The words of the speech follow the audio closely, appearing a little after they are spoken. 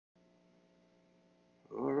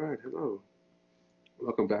Hello.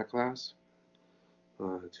 Welcome back, class,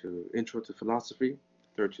 to Intro to Philosophy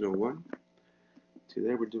 1301.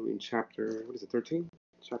 Today we're doing chapter, what is it, 13?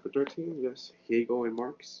 Chapter 13, yes, Hegel and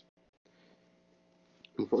Marx.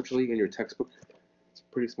 Unfortunately, in your textbook, it's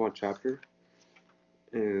a pretty small chapter,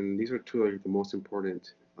 and these are two of the most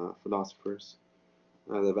important philosophers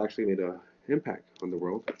that have actually made an impact on the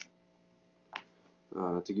world.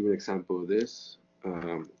 To give you an example of this,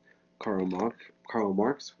 Karl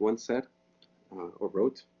Marx once said, or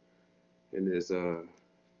wrote, in his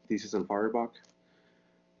thesis on Feuerbach,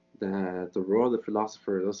 that the role of the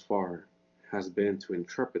philosopher thus far has been to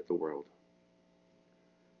interpret the world,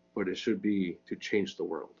 but it should be to change the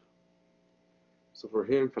world. So for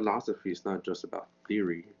him, philosophy is not just about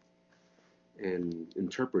theory and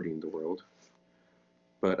interpreting the world,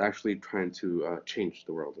 but actually trying to change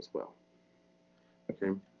the world as well.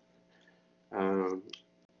 Okay,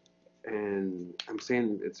 and I'm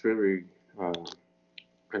saying it's very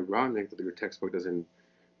ironic that your textbook doesn't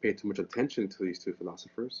pay too much attention to these two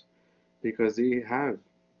philosophers, because they have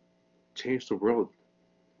changed the world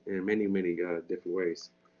in many, many different ways,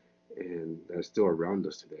 and they're still around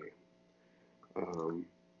us today,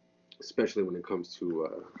 especially when it comes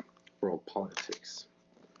to world politics.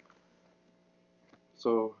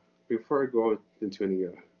 So before I go into any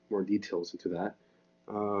more details into that,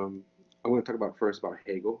 I want to talk first about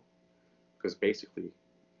Hegel, because basically,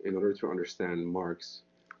 in order to understand Marx,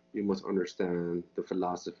 you must understand the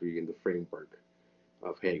philosophy and the framework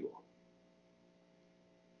of Hegel.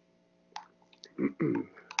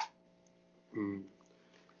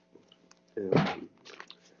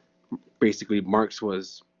 Basically, Marx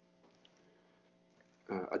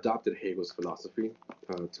adopted Hegel's philosophy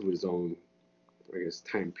to his own, I guess,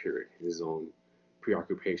 time period, his own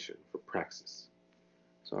preoccupation for praxis.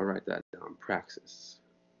 So I'll write that down, praxis.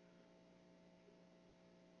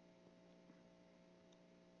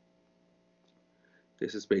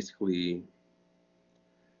 This is basically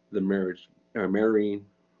the marrying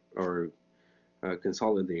or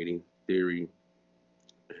consolidating theory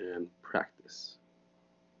and practice.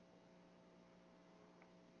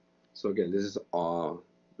 So again, this is all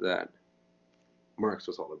that Marx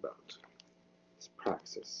was all about. It's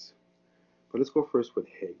praxis. But let's go first with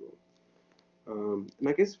Hegel. And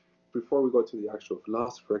I guess before we go to the actual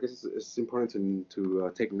philosopher, I guess it's important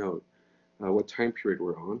to take note what time period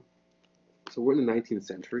we're on. So we're in the 19th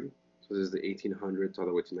century. So this is the 1800s all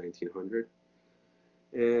the way to 1900.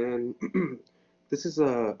 And this is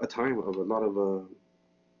a time of a lot of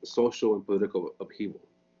social and political upheaval.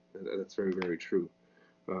 And that's very, very true.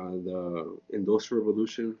 The Industrial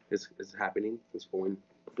Revolution is happening. It's going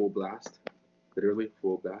full blast, literally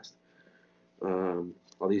full blast.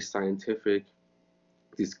 All these scientific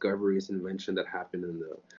discoveries and inventions that happened in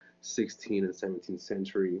the 16th and 17th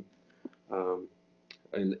century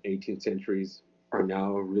and 18th centuries are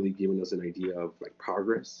now really giving us an idea of like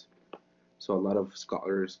progress. So a lot of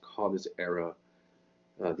scholars call this era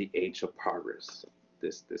the age of progress,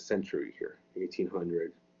 this century here,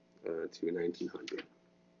 1800 to 1900.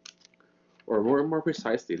 Or more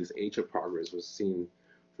precisely, this age of progress was seen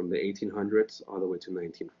from the 1800s all the way to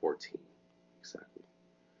 1914, exactly.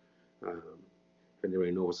 If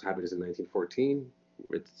anybody knows what happened in 1914,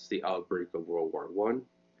 it's the outbreak of World War I,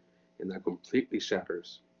 and that completely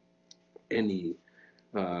shatters any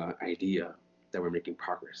idea that we're making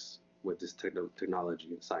progress with this technology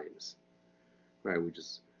and science, right?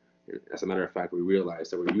 As a matter of fact, we realize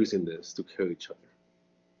that we're using this to kill each other,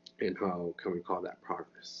 and how can we call that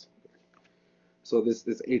progress? So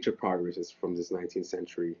this age of progress is from this 19th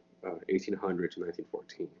century, 1800 to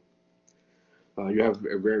 1914. You have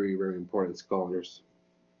very, very important scholars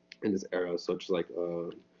in this era, such like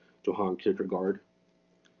Johann Kierkegaard,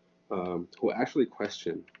 who actually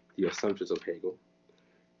questioned the assumptions of Hegel.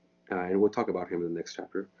 And we'll talk about him in the next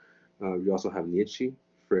chapter. You also have Nietzsche,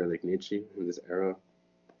 Friedrich Nietzsche, in this era.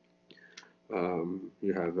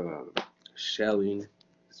 You have Schelling,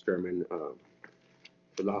 German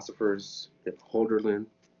philosophers. You have Hölderlin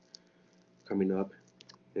coming up.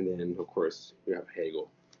 And then, of course, you have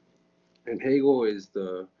Hegel. And Hegel is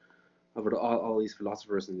of all these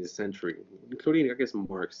philosophers in this century, including, I guess,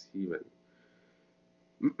 Marx even.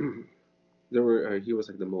 He was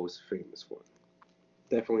like the most famous one.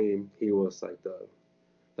 Definitely, he was like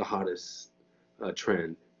the hottest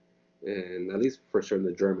trend, and at least for sure in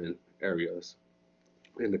the German areas,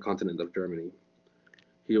 in the continent of Germany,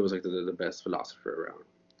 he was like the best philosopher around.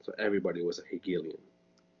 So everybody was a Hegelian.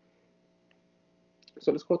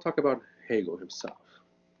 So let's go talk about Hegel himself.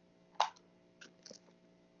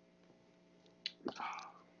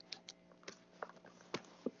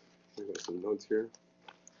 I got some notes here.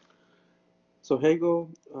 So Hegel,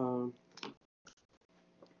 I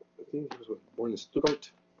think he was born in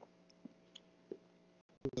Stuttgart.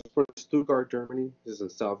 He was born in Stuttgart, Germany. This is in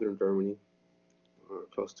southern Germany,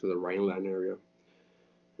 close to the Rhineland area.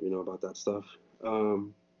 You know about that stuff.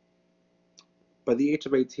 Um, by the age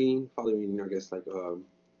of 18, following, I guess, like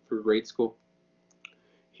through grade school,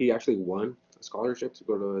 he actually won a scholarship to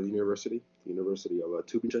go to the University of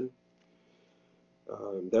Tübingen.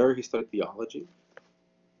 There he studied theology.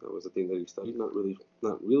 That was the thing that he studied. Not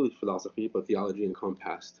really philosophy, but theology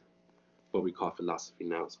encompassed what we call philosophy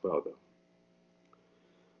now as well,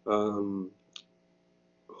 though.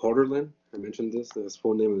 Hölderlin, I mentioned this. His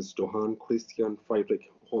full name is Johann Christian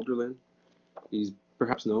Friedrich Hölderlin. He's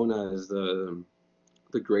perhaps known as the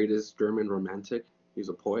greatest German romantic. He's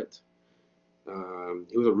a poet.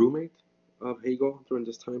 He was a roommate of Hegel during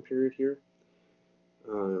this time period here.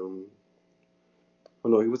 Oh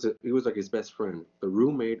no, he was like his best friend. The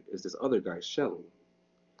roommate is this other guy, Schelling.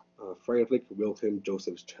 Friedrich Wilhelm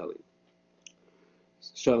Joseph Schelling.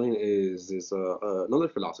 Schelling is another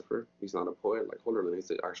philosopher. He's not a poet like Hölderlin. He's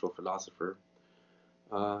an actual philosopher,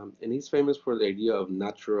 and he's famous for the idea of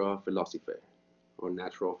natura philosophiae, or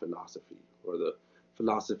natural philosophy, or the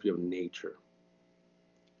philosophy of nature.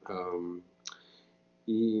 Um,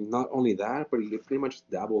 he not only that, but he pretty much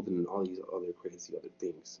dabbled in all these other crazy other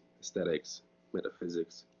things, aesthetics,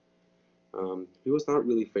 metaphysics. He was not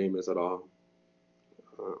really famous at all.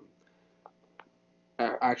 Um,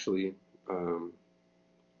 actually, um,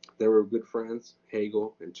 they were good friends,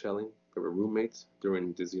 Hegel and Schelling. They were roommates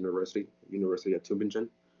during this University of Tübingen.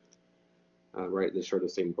 Right, they shared the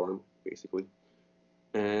same dorm, basically.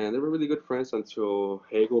 And they were really good friends until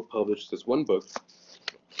Hegel published this one book,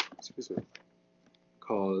 excuse me,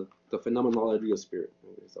 called The Phenomenology of Spirit.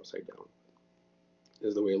 It's upside down. This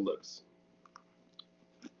is the way it looks.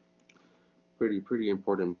 Pretty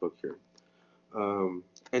important book here. And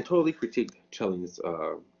totally critiqued Schelling's,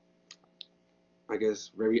 I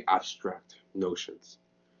guess, very abstract notions.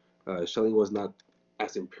 Schelling was not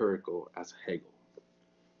as empirical as Hegel.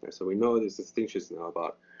 Right, so we know there's distinctions now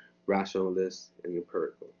about rationalist and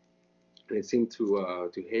empirical. And it seemed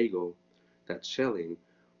to Hegel that Schelling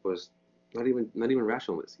was not even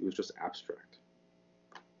rationalist. He was just abstract.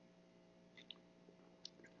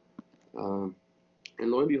 Um,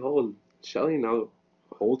 and lo and behold, Schelling now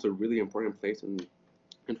holds a really important place in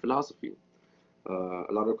philosophy.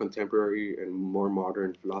 A lot of contemporary and more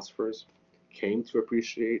modern philosophers came to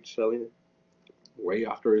appreciate Schelling way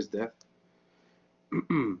after his death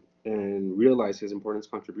and realize his important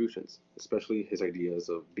contributions, especially his ideas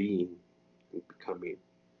of being and becoming,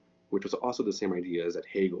 which was also the same ideas that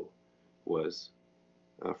Hegel was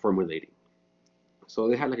formulating. So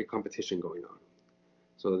they had like a competition going on.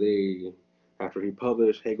 So after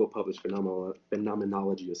Hegel published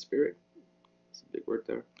Phenomenology of Spirit, it's a big word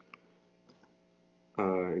there,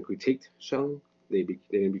 and critiqued Schelling. They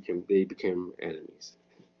became enemies.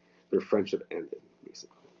 Their friendship ended,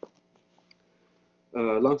 basically.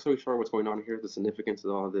 Long story short, what's going on here? The significance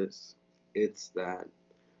of all this, it's that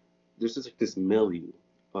there's just like this milieu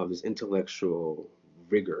of this intellectual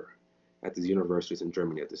vigor at these universities in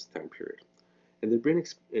Germany at this time period, and they've been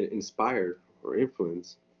inspired or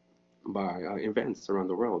influenced by events around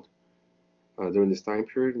the world. During this time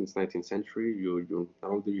period, in this 19th century, you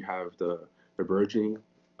not only do you have the burgeoning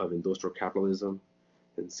of industrial capitalism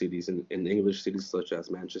in cities in English cities such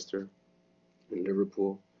as Manchester and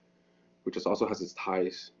Liverpool, which also has its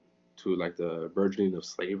ties to like the burgeoning of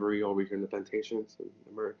slavery over here in the plantations in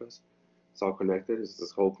Americas. It's all connected. It's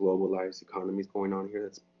this whole globalized economy going on here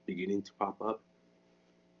that's beginning to pop up,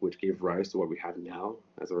 which gave rise to what we have now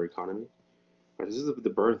as our economy. Right, this is the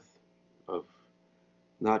birth of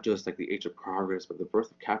not just like the age of progress, but the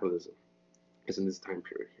birth of capitalism is in this time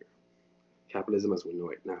period here. Capitalism as we know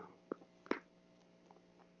it now.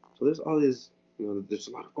 So there's all this, there's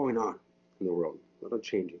a lot going on in the world, a lot of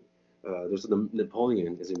changing. There's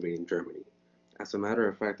Napoleon is invading Germany. As a matter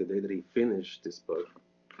of fact, the day that he finished this book,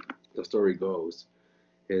 the story goes,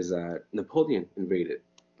 is that Napoleon invaded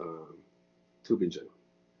Tübingen,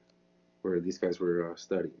 where these guys were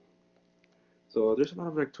studying. So there's a lot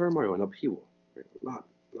of like turmoil and upheaval, right? A lot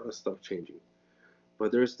of stuff changing.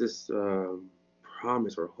 But there's this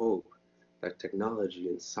promise or hope that technology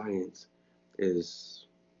and science is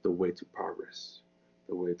the way to progress,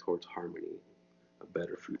 the way towards harmony, a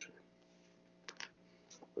better future.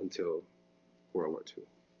 Until World War II,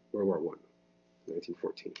 World War I,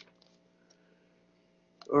 1914.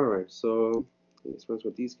 All right, so let's friends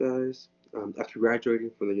with these guys. After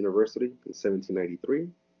graduating from the university in 1793,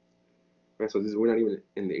 right? So we're not even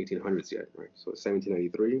in the 1800s yet, right? So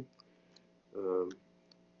 1793.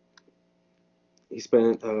 he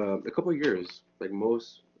spent a couple of years, like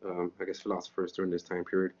most, I guess, philosophers during this time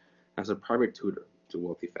period, as a private tutor to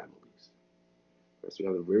wealthy families. Right, so you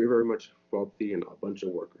have a very, very much wealthy and a bunch of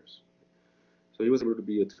workers. So he was able to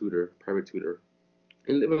be a tutor, private tutor,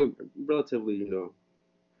 and live a relatively,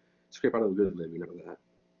 scrape out a good living out of that.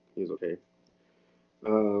 He was okay.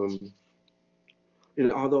 Um,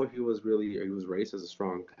 and although he was raised as a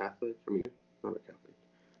strong Catholic, I mean, not a Catholic,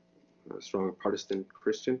 a strong Protestant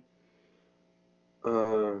Christian,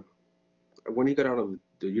 uh, when he got out of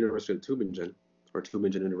the University of Tübingen, or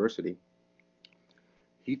Tübingen University,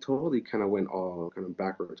 he totally kind of went all kind of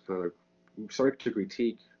backwards, kind of started to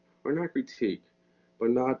critique, or not critique, but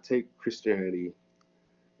not take Christianity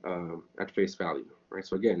at face value, right?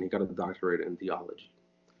 So again, he got a doctorate in theology.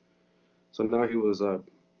 So now he was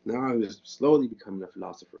slowly becoming a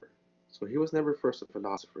philosopher. So he was never first a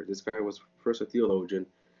philosopher. This guy was first a theologian,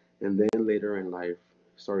 and then later in life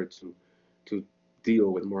started to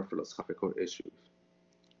deal with more philosophical issues.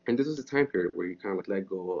 And this is a time period where he kind of like let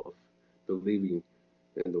go of believing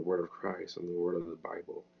in the word of Christ and the word of the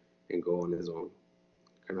Bible, and go on his own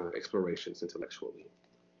kind of explorations intellectually.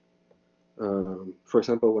 For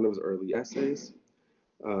example, one of his early essays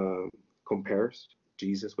um, compares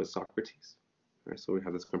Jesus with Socrates. Right, so we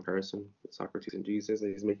have this comparison with Socrates and Jesus that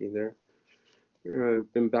he's making there.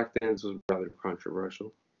 And back then, this was rather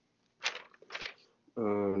controversial.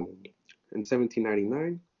 Um, in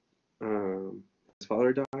 1799, his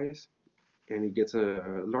father dies, and he gets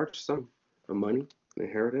a large sum of money, an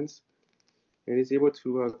inheritance, and he's able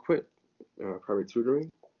to quit private tutoring,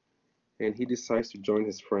 and he decides to join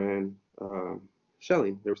his friend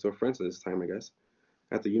Shelley. They were still friends at this time, I guess,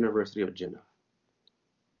 at the University of Jena.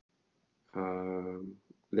 Um,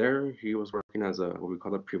 there, he was working as a what we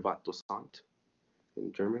call a Privatdozent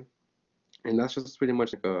in German, and that's just pretty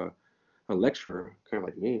much like a lecturer, kind of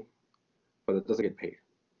like me, but it doesn't get paid.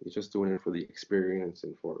 He's just doing it for the experience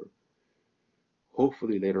and for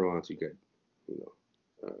hopefully later on to get, you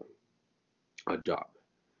know, a job.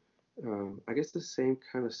 I guess the same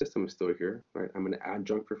kind of system is still here, right? I'm an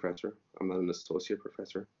adjunct professor. I'm not an associate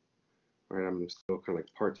professor, right? I'm still kind of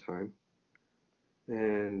like part time,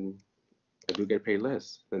 and I do get paid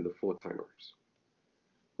less than the full timers,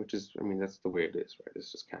 which is, I mean, that's the way it is, right?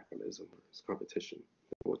 It's just capitalism, it's competition.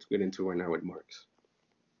 We'll get into right now with Marx.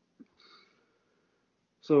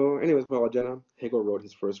 So, anyways, while Jenna, Hegel wrote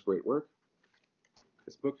his first great work,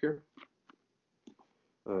 this book here.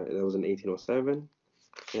 That was in 1807,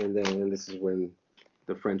 and then this is when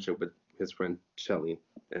the friendship with his friend Shelley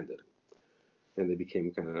ended, and they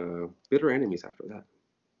became kind of bitter enemies after that.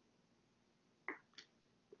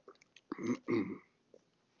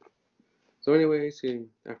 So, anyways,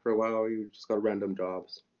 after a while, he just got random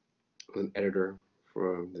jobs. He was an editor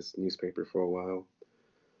for this newspaper for a while.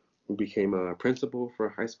 He became a principal for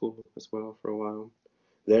a high school as well for a while.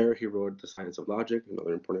 There, he wrote The Science of Logic,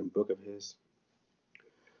 another important book of his.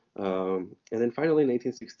 And then finally, in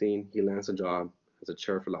 1816, he lands a job as a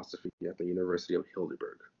chair of philosophy at the University of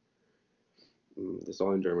Heidelberg. This is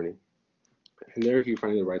all in Germany. And there, he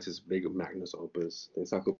finally writes his big magnus opus, the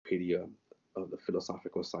Encyclopedia of the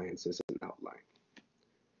Philosophical Sciences in Outline.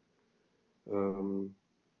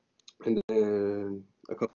 And then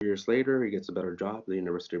a couple of years later, he gets a better job at the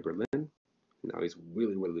University of Berlin. Now he's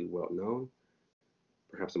really, really well known.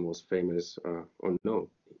 Perhaps the most famous, or no,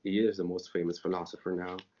 he is the most famous philosopher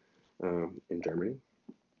now in Germany.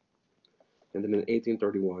 And then in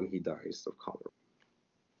 1831, he dies of cholera.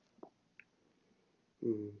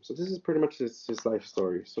 So this is pretty much his life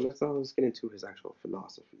story. So let's get into his actual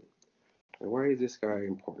philosophy. And why is this guy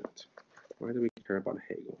important? Why do we care about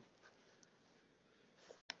Hegel?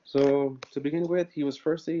 So to begin with, he was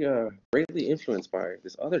firstly greatly influenced by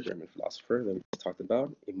this other German philosopher that we just talked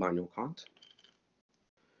about, Immanuel Kant.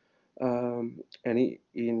 And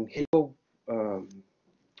Hegel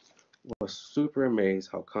was super amazed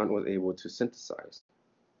how Kant was able to synthesize,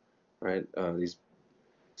 right, these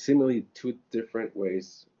seemingly two different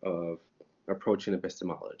ways of approaching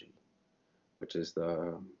epistemology, which is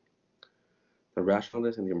the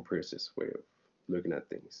rationalist and the empiricist way of looking at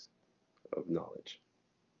things, of knowledge.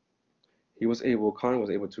 Kant was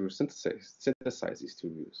able to synthesize these two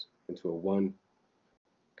views into a one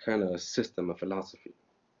kind of system of philosophy,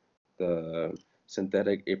 the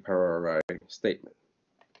synthetic a priori statement,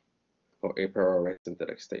 or a priori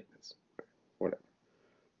synthetic statements, whatever.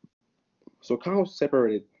 So Kant was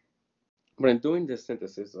separated, but in doing this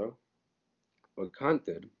synthesis, though, what Kant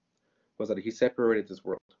did was that he separated this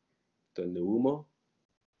world, the pneumo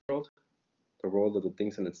world, the world of the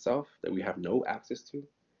things in itself that we have no access to, and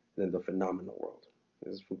then the phenomenal world.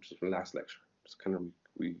 This is from last lecture. Just kind of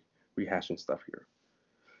rehashing stuff here.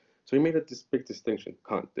 So he made this big distinction,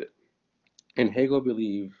 Kant did. And Hegel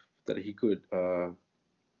believed that he could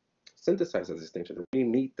synthesize that distinction, really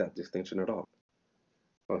need that distinction at all,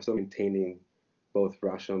 while still maintaining both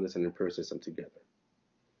rationalism and empiricism together.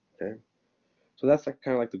 Okay, so that's like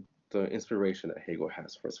kind of like the inspiration that Hegel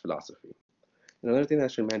has for his philosophy. Another thing that I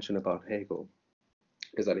should mention about Hegel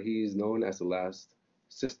is that he's known as the last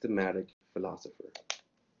systematic philosopher.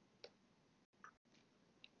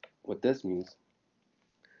 What this means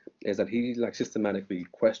is that he like systematically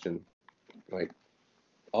questioned like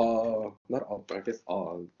not all, I guess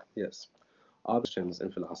all, yes, all questions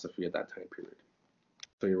in philosophy at that time period.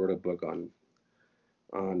 So he wrote a book on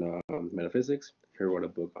metaphysics. He wrote a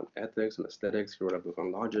book on ethics and aesthetics. He wrote a book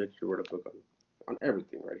on logic. He wrote a book on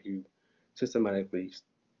everything, right? He systematically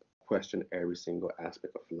questioned every single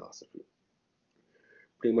aspect of philosophy.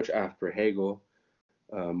 Pretty much after Hegel,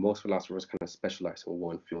 most philosophers kind of specialize in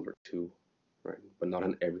one field or two, right? But not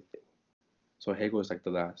on everything. So Hegel is like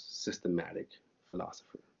the last systematic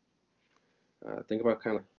philosopher. Think about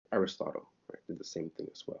kind of like Aristotle, right? Did the same thing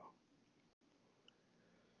as well.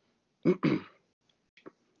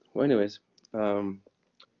 Well, anyways,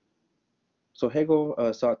 so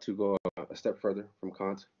Hegel sought to go a step further from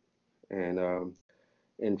Kant and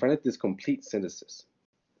find this complete synthesis,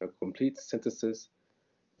 a complete synthesis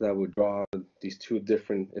that would draw these two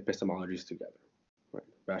different epistemologies together, right?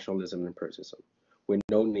 Rationalism and empiricism, with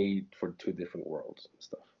no need for two different worlds and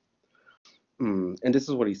stuff. And this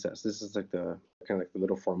is what he says. This is like the kind of like the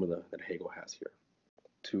little formula that Hegel has here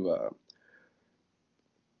to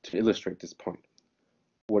illustrate this point.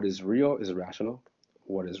 What is real is rational.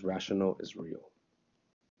 What is rational is real.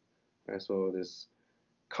 And so this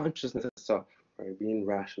consciousness itself, right, being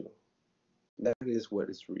rational, that is what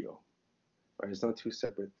is real. Right? It's not two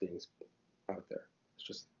separate things out there. It's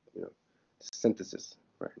just, synthesis,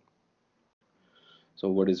 right? So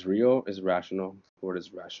what is real is rational. What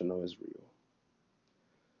is rational is real.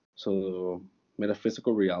 So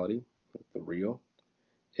metaphysical reality, the real,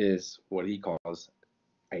 is what he calls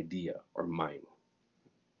idea or mind,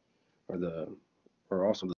 or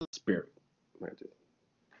also the spirit, right?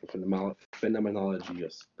 The phenomenology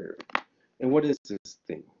of spirit. And what is this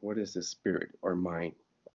thing? What is this spirit or mind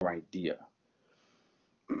or idea?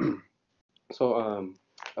 So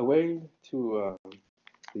a way to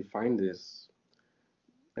define this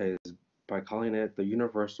is by calling it the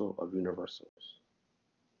universal of universals.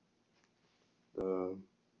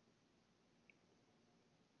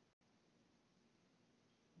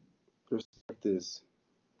 There's like this.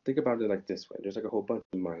 Think about it like this way. There's like a whole bunch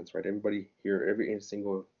of minds, right? Everybody here, every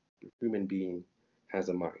single human being has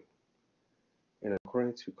a mind. And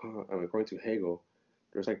according to Hegel,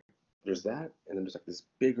 there's that, and then there's like this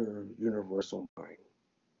bigger universal mind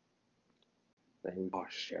that we all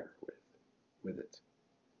share with it.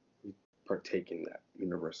 We partake in that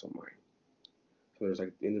universal mind. So there's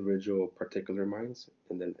like individual particular minds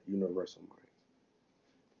and then universal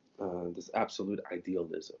minds. This absolute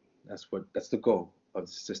idealism. That's the goal of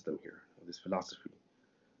the system here, of this philosophy.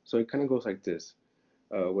 So it kind of goes like this.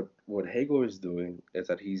 What Hegel is doing is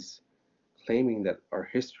that he's claiming that our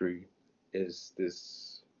history is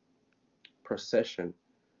this procession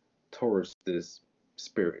towards this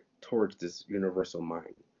spirit, towards this universal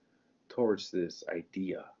mind, towards this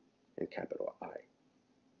idea in capital I.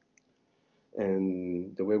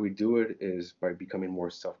 And the way we do it is by becoming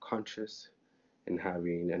more self-conscious and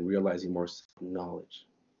realizing more self-knowledge.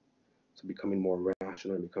 So becoming more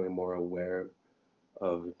rational and becoming more aware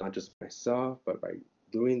of not just myself, but by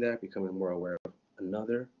doing that, becoming more aware of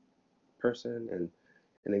another person,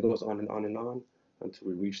 and it goes on and on and on until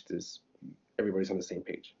we reach this, everybody's on the same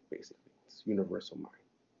page, basically. It's universal mind.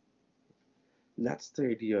 And that's the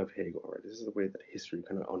idea of Hegel, right? This is the way that history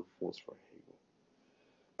kind of unfolds for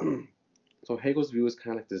Hegel. So Hegel's view is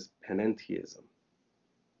kind of like this panentheism,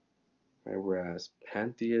 right? Whereas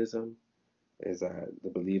pantheism is the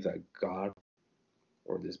belief that God,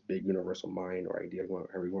 or this big universal mind or idea,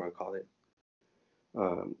 however you want to call it,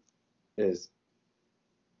 is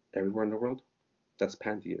everywhere in the world. That's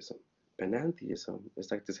pantheism. Panentheism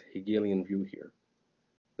is like this Hegelian view here,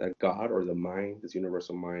 that God or the mind, this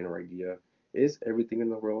universal mind or idea, is everything in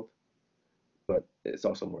the world, but it's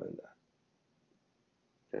also more than that.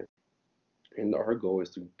 Okay? And our goal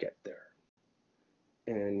is to get there.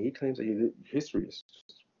 And he claims that history is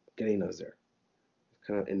just getting us there. It's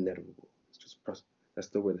kind of inevitable. It's just that's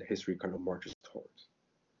the way that history kind of marches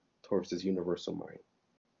towards this universal mind.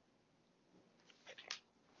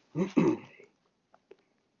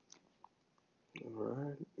 All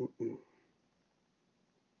right.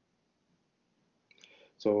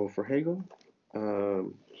 So for Hegel,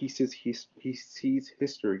 he sees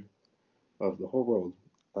history of the whole world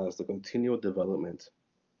as the continual development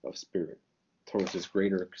of spirit towards this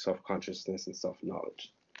greater self-consciousness and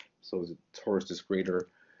self-knowledge. So towards this greater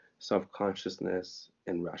self-consciousness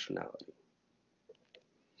and rationality.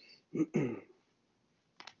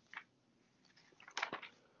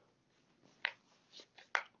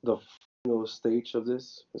 The final stage of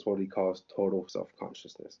this is what he calls total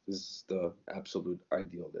self-consciousnness. This is the absolute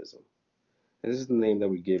idealism. And this is the name that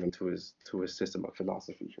we gave him to his system of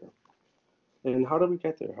philosophy here. And how do we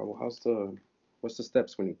get there? What's the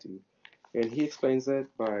steps we need to? And he explains it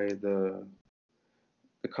by the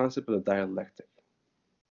concept of dialectic.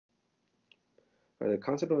 The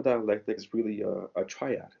concept of dialectic is really a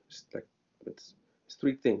triad. It's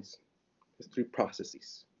three things. It's three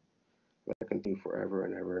processes that continue forever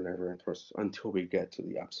and ever and ever until we get to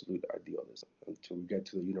the absolute idealism, until we get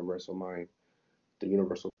to the universal mind, the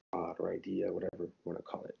universal God or idea, whatever you want to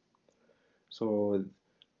call it. So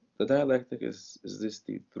the dialectic is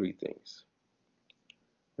the three things.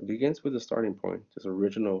 It begins with the starting point, this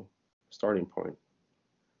original starting point,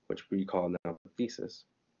 which we call now the thesis.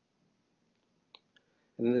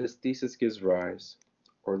 And then this thesis gives rise,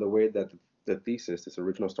 or the way that the thesis, this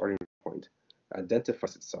original starting point,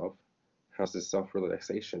 identifies itself, has this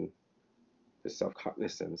self-realization, this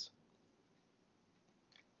self-cognizance.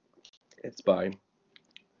 It's by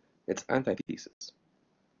its antithesis,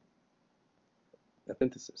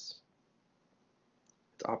 antithesis,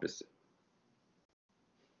 its opposite.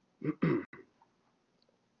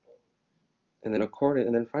 And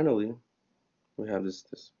then finally, we have this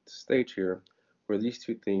stage here where these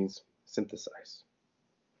two things synthesize.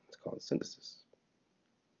 It's called synthesis.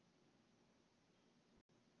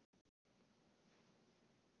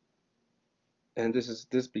 And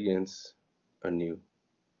this begins a new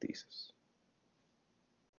thesis.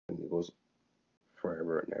 And it goes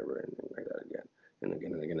forever and ever and like that again and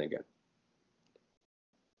again and again and again.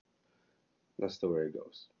 That's the way it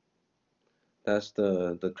goes. That's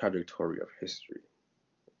the trajectory of history,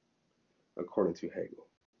 according to Hegel.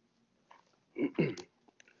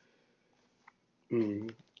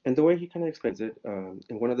 And the way he kind of explains it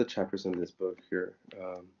in one of the chapters in this book here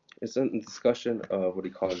is a discussion of what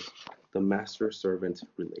he calls the master-servant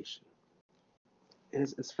relation. And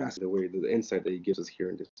it's fascinating the way the insight that he gives us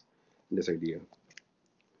here in this idea.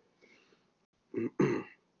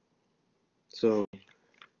 So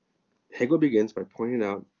Hegel begins by pointing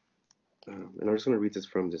out, and I'm just going to read this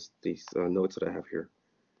from these notes that I have here,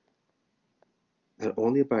 that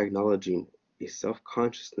only by acknowledging a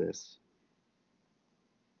self-consciousness,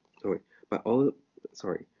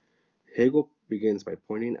 Hegel begins by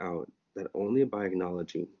pointing out that only by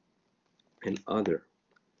acknowledging an other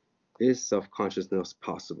is self-consciousness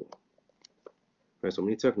possible. Right, so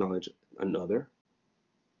we need to acknowledge another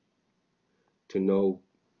to know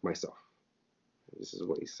myself. This is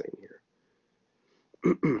what he's saying here.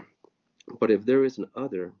 But if there is an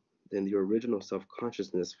other, then the original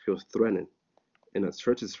self-consciousness feels threatened and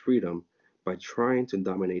asserts its freedom by trying to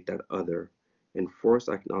dominate that other and force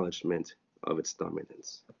acknowledgement of its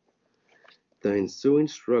dominance. The ensuing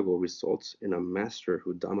struggle results in a master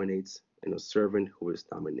who dominates and a servant who is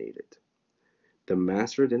dominated. The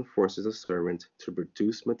master then forces the servant to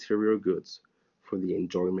produce material goods for the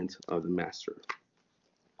enjoyment of the master.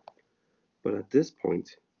 But at this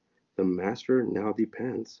point, the master now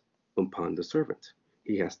depends upon the servant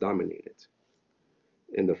he has dominated.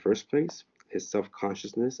 In the first place, his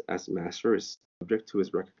self-consciousness as master is subject to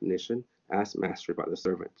his recognition as master by the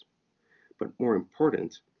servant. But more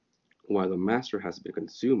important, while the master has been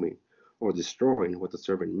consuming or destroying what the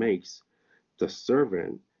servant makes, the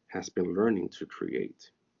servant has been learning to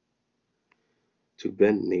create, to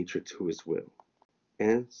bend nature to his will,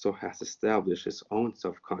 and so has established his own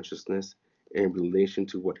self-consciousness in relation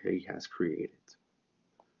to what he has created.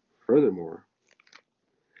 Furthermore,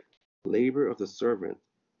 the labor of the servant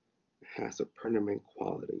has a permanent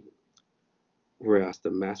quality, whereas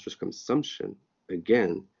the master's consumption,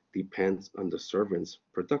 again, depends on the servant's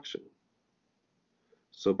production.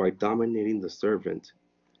 So by dominating the servant,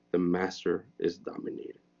 the master is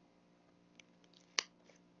dominated.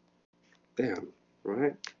 Damn,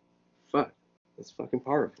 right? Fuck, that's fucking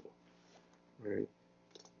powerful, right?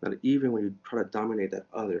 That even when you try to dominate that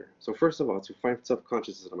other, so first of all, to find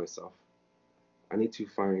self-consciousness of myself, I need to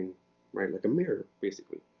find, right, like a mirror,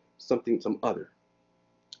 basically, some other,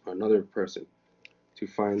 another person, to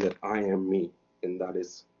find that I am me, and that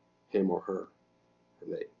is him or her, or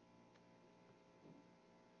they.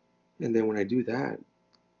 And then when I do that,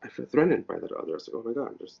 I feel threatened by that other. It's like, oh my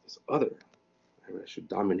God, there's this other. I should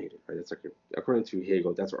dominate it, right? It's like, according to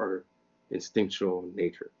Hegel, that's our instinctual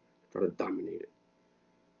nature, try to dominate it.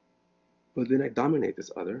 But then I dominate this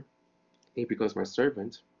other, he becomes my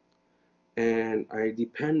servant, and I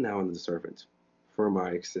depend now on the servant for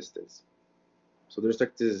my existence. So there's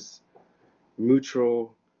like this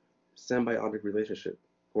mutual symbiotic relationship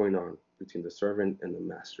going on between the servant and the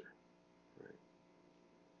master. Right?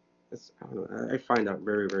 I don't know, I find that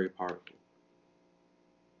very, very powerful.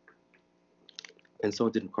 And so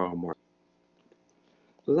did Karl Marx.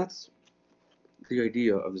 So that's the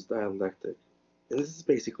idea of this dialectic. And this is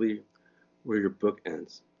basically where your book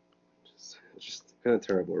ends. It's just kind of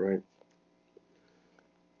terrible, right?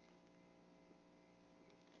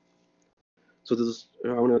 So this,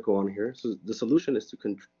 I want to go on here. So the solution is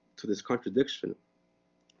to this contradiction,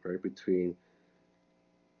 right, between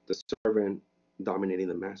the servant dominating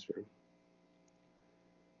the master,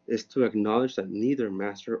 is to acknowledge that neither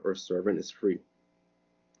master or servant is free,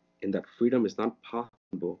 and that freedom is not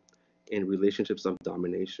possible in relationships of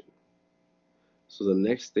domination. So the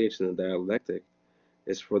next stage in the dialectic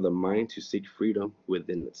is for the mind to seek freedom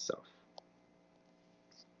within itself.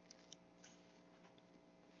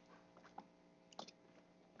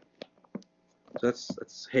 So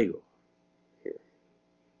that's Hegel here.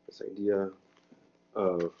 This idea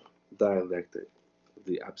of dialectic, of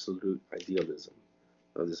the absolute idealism,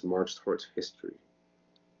 of this march towards history.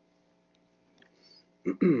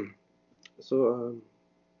 So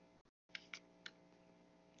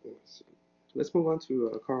let's move on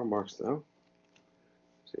to Karl Marx now.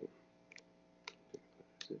 See.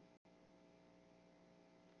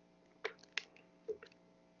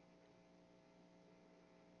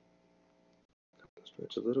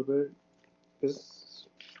 Stretch a little bit. There's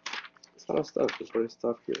a lot of stuff. There's really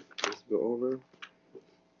stuff here. Let's go over.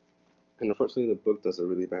 And unfortunately, the book does a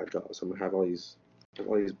really bad job. So I'm gonna have all these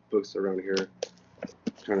books around here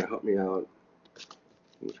trying to help me out.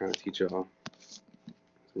 I'm trying to teach y'all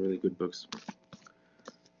some really good books.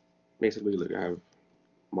 Basically, look, I have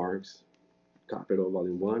Marx, Capital,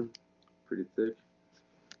 Volume 1, pretty thick.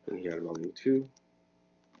 And he had Volume 2,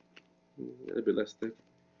 a little bit less thick.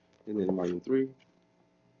 And then Volume 3,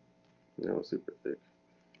 super thick.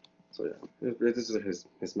 So yeah, this is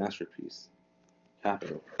his masterpiece,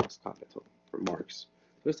 Capital, for Marx.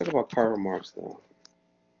 Let's talk about Karl Marx now.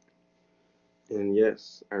 And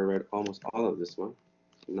yes, I read almost all of this one,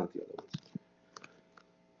 not the other ones.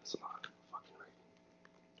 That's a lot of fucking reading.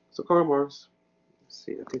 So Karl Marx, let's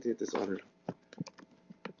see, I think that this other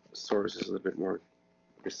source is a little bit more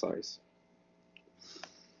precise.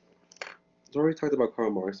 So I already talked about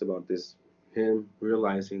Karl Marx, about this, him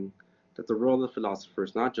realizing that the role of the philosopher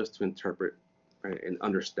is not just to interpret, right, and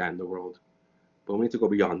understand the world, but we need to go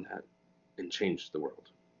beyond that and change the world.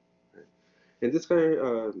 Right? And this guy,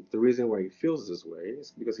 the reason why he feels this way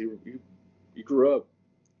is because he grew up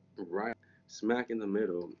right smack in the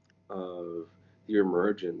middle of the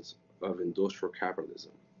emergence of industrial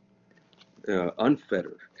capitalism,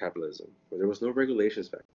 unfettered capitalism, where there was no regulations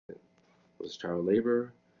back then. It was child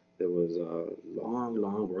labor. There was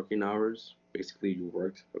long working hours. Basically, you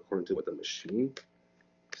worked according to what the machine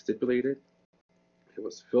stipulated. It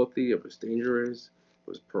was filthy. It was dangerous. It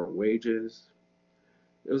was poor wages.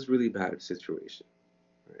 It was a really bad situation.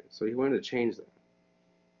 Right? So he wanted to change that.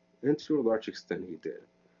 And to a large extent, he did.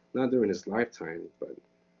 Not during his lifetime, but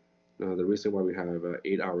the reason why we have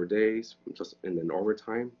 8-hour days and then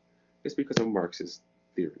overtime is because of Marxist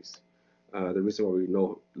theories. The reason why we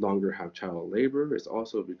no longer have child labor is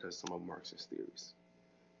also because some of Marxist theories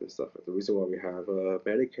and stuff. The reason why we have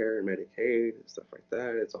Medicare and Medicaid and stuff like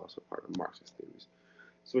that, it's also part of Marxist theories.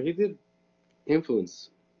 So he did influence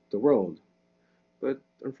the world, but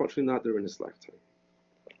unfortunately not during his lifetime.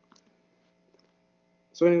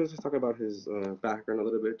 So anyways, let's talk about his background a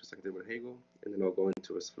little bit, just like I did with Hegel, and then I'll go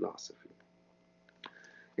into his philosophy.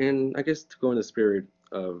 And I guess to go in the spirit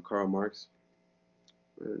of Karl Marx,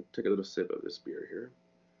 take a little sip of this beer here.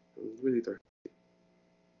 I'm really thirsty.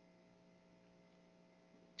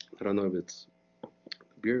 I don't know if it's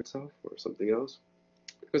beer itself or something else.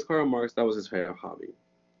 Because Karl Marx, that was his hobby.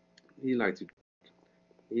 He liked to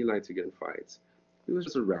get in fights. He was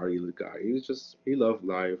just a rowdy guy. He loved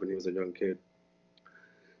life when he was a young kid.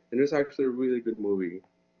 And there's actually a really good movie.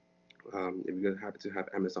 If you happen to have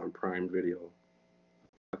Amazon Prime Video,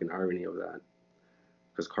 fucking irony of that,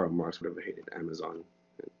 because Karl Marx would have hated Amazon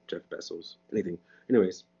and Jeff Bezos, anything.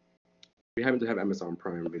 Anyways, if you happen to have Amazon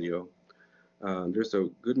Prime Video, there's a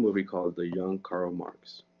good movie called The Young Karl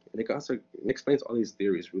Marx, and it explains all these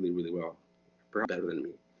theories really, really well, perhaps better than me,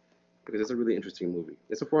 because it's a really interesting movie.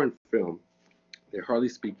 It's a foreign film. They hardly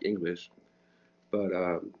speak English, but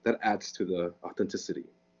that adds to the authenticity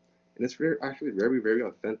and it's actually very, very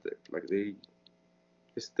authentic. Like they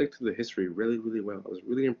stick to the history really, really well. I was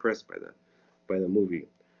really impressed by the movie.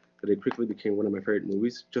 That it quickly became one of my favorite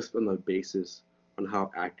movies just on the basis on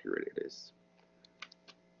how accurate it is.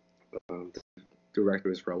 The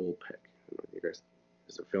director is Raoul Peck. I don't know, you guys,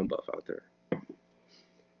 there's a film buff out there.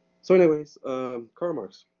 So, anyways, Karl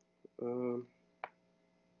Marx, um,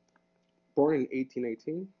 born in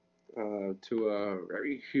 1818 to a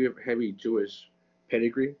very heavy Jewish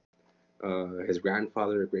pedigree. His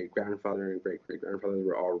grandfather, great grandfather, and great great grandfather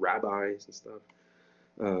were all rabbis and stuff.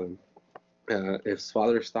 Um, his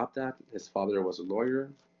father stopped that. His father was a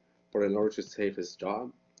lawyer, but in order to save his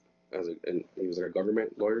job, and he was like a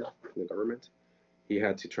government lawyer in the government, he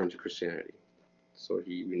had to turn to Christianity. So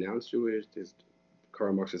he renounced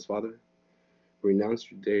Karl Marx's father, renounced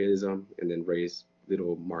Judaism, and then raised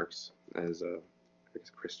little Marx as a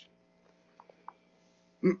Christian.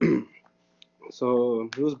 So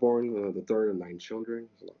he was born the third of 9 children.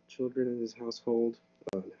 There's a lot of children in his household.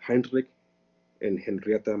 Heinrich and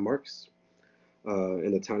Henrietta Marx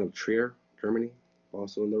in the town of Trier, Germany,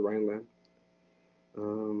 also in the Rhineland.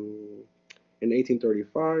 Um, in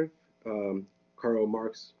 1835, Karl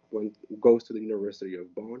Marx goes to the University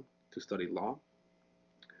of Bonn to study law,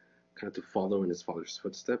 kind of to follow in his father's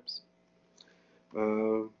footsteps.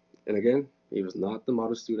 Uh, and again, he was not the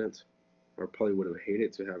model student. I probably would have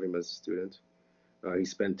hated to have him as a student. He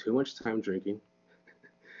spent too much time drinking,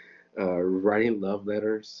 writing love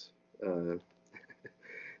letters, uh,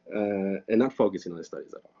 and not focusing on his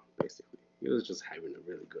studies at all, basically. He was just having a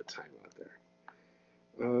really good time out there.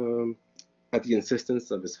 Um, at the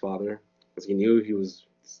insistence of his father, because he knew the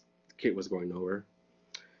kid was going nowhere,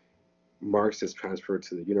 Marx is transferred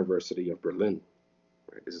to the University of Berlin.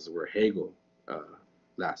 Right? This is where Hegel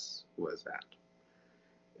last was at.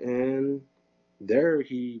 And there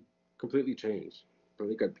he completely changed.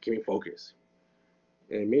 Really became focused.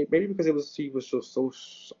 And maybe because he was so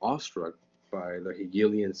awestruck by the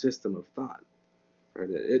Hegelian system of thought.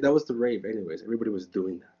 Right? That was the rave, anyways. Everybody was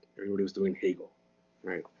doing that. Everybody was doing Hegel,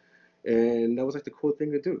 right? And that was like the cool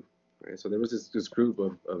thing to do, right? So there was this group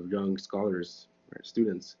of young scholars, right,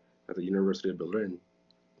 students at the University of Berlin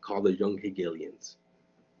called the Young Hegelians,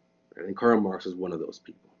 right? And Karl Marx was one of those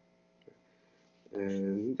people.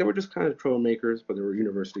 And they were just kind of troublemakers, but they were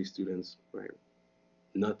university students, right?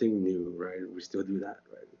 Nothing new, right? We still do that,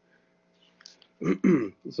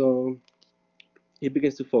 right? So he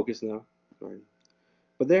begins to focus now, right?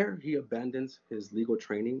 But there he abandons his legal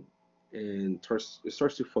training and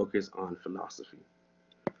starts to focus on philosophy.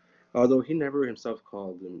 Although he never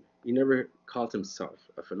called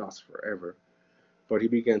himself a philosopher ever, but he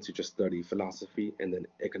began to just study philosophy and then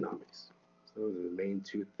economics. So those are the main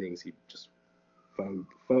two things he just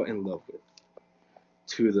fell in love with,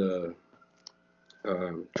 to the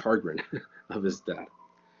chagrin of his dad.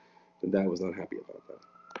 The dad was not happy about that.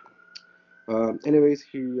 Anyways,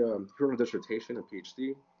 he wrote a dissertation, a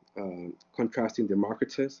PhD, contrasting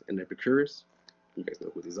Democritus and Epicurus. You guys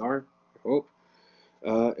know who these are, I hope.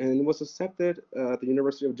 And was accepted at the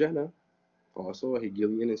University of Jena, also a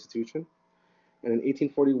Hegelian institution. And in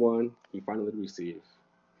 1841, he finally received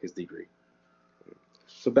his degree.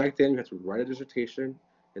 So back then, you had to write a dissertation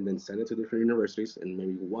and then send it to different universities, and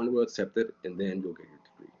maybe one will accept it, and then you'll get your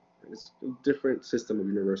degree. And it's a different system of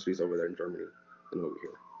universities over there in Germany than over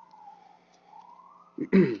here.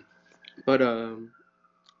 But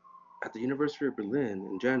at the University of Berlin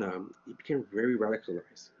in Jena, he became very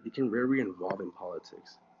radicalized. He became very involved in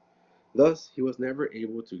politics. Thus, he was never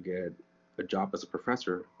able to get a job as a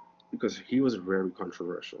professor because he was very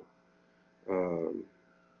controversial. Um,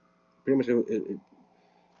 Pretty much,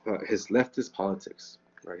 his leftist politics,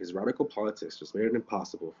 right, his radical politics, just made it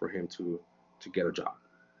impossible for him to get a job.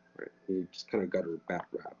 Right, he just kind of got a bad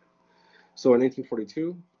rap. So in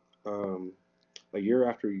 1842, um, a year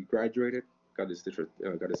after he graduated, got his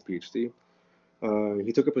PhD,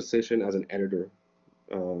 he took a position as an editor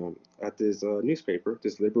at this newspaper,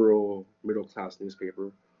 this liberal middle class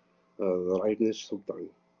newspaper, the Rheinische Sultan,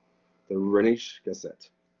 the Rheinische Gazette.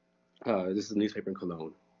 This is a newspaper in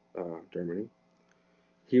Cologne, Germany.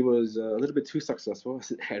 He was a little bit too successful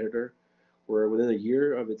as an editor, where within a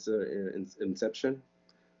year of its inception,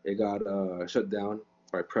 it got shut down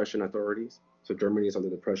by Prussian authorities. So Germany is under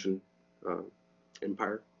the Prussian uh,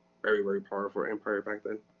 Empire, very very powerful empire back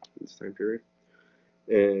then in this time period.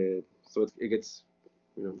 And so it gets,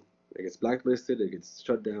 you know, it gets blacklisted, it gets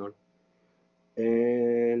shut down,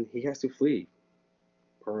 and he has to flee.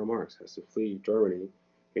 Karl Marx has to flee Germany,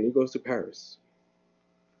 and he goes to Paris.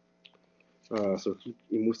 So he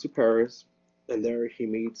moves to Paris, and there he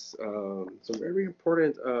meets some very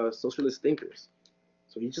important socialist thinkers.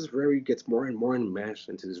 So he just very gets more and more enmeshed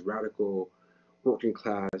into these radical working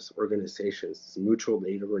class organizations, these mutual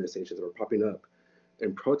aid organizations that are popping up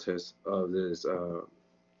in protest of this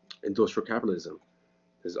industrial capitalism,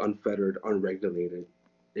 this unfettered, unregulated,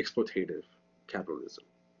 exploitative capitalism.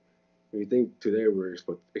 And you think today we're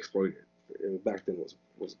exploited, and back then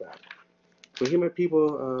was bad. So he met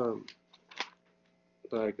people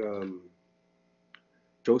like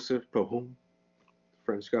Joseph Prohom,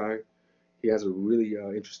 French guy. He has a really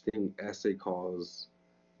interesting essay called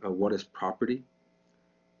 "What Is Property?"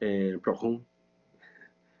 And Prohom,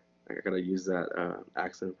 I gotta use that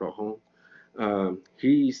accent, Prohom.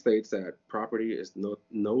 He states that property is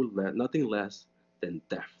nothing less than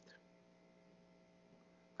theft.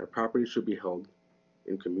 That property should be held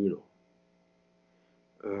in communal.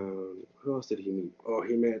 Who else did he meet? Oh,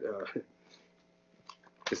 he met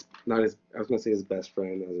his not his. I was gonna say his best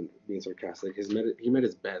friend, as in being sarcastic. He met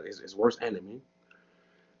his worst enemy,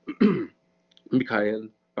 Mikhail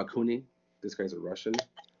Bakunin. This guy's a Russian,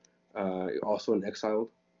 also an exiled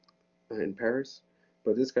in Paris.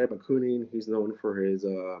 But this guy Bakunin, he's known for his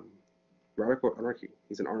radical anarchy.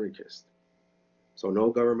 He's an anarchist. So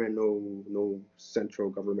no government, no central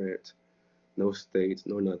government, no state,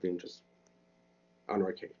 no nothing, just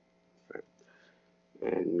anarchy. Right?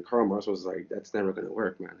 And Karl Marx was like, that's never gonna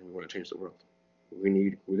work, man. We want to change the world.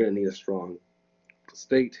 We're gonna need a strong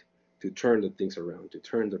state to turn the things around, to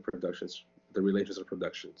turn the productions, the relations of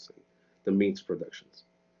productions, the means productions.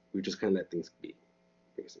 We just can't let things be,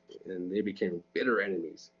 basically. And they became bitter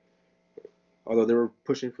enemies. Although they were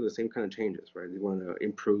pushing for the same kind of changes, right? They want to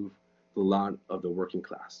improve the lot of the working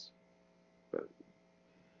class. But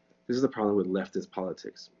this is the problem with leftist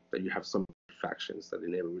politics, that you have some factions that they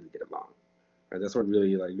never really get along. Right? That's what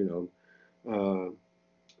really,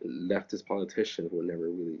 leftist politicians will never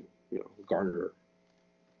really, garner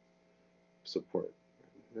support.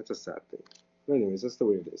 That's a sad thing. But anyways, that's the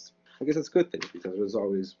way it is. I guess it's a good thing because there's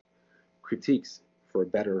always critiques for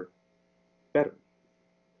better.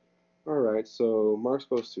 All right, so Marx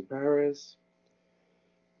goes to Paris.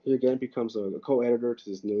 He again becomes a co-editor to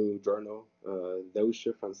this new journal, Deutsche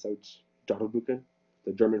Französische Jahrbuchen,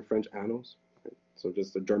 the German-French Annals. Right? So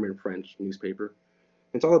just a German-French newspaper.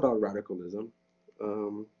 It's all about radicalism.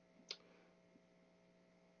 But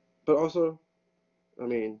also,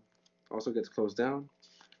 also gets closed down.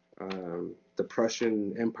 The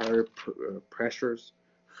Prussian Empire pressures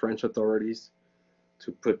French authorities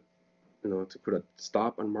to put a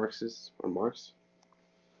stop on Marx.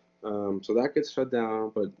 So that gets shut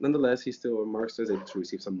down, but nonetheless, Marx is able to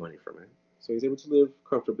receive some money from it. So he's able to live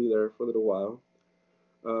comfortably there for a little while.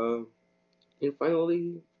 And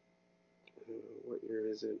finally, what year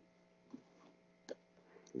is it?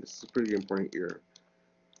 This is a pretty important year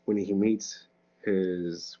when he meets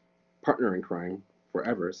his partner in crime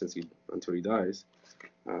forever, until he dies,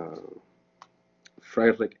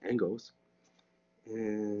 Friedrich Engels.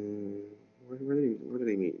 And where did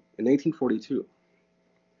they meet? In 1842.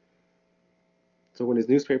 So when his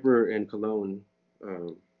newspaper in Cologne,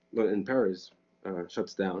 in Paris,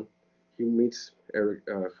 shuts down, he meets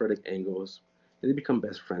Friedrich Engels, and they become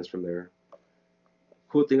best friends from there.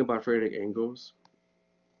 Cool thing about Friedrich Engels,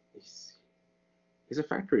 he's a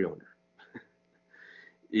factory owner.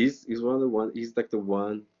 He's like the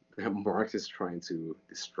one that Marx is trying to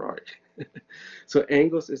destroy. So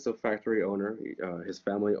Engels is a factory owner. His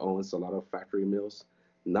family owns a lot of factory mills,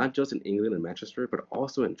 not just in England and Manchester, but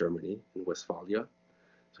also in Germany, in Westphalia.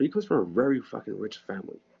 So he comes from a very fucking rich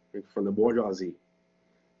family, like from the bourgeoisie.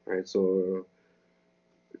 Right? So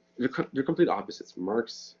they're complete opposites,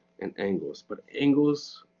 Marx and Engels. But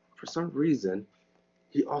Engels, for some reason,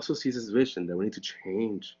 he also sees his vision that we need to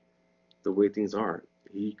change the way things are.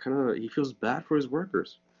 He feels bad for his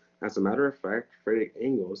workers. As a matter of fact, Friedrich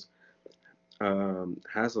Engels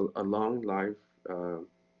has a long life, not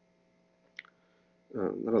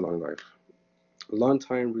a long life, a long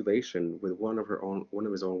time relation with one of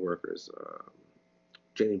his own workers,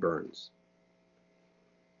 Jenny Burns.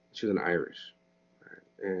 She's an Irish.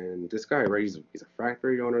 And this guy, right, he's a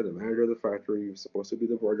factory owner, the manager of the factory. He's supposed to be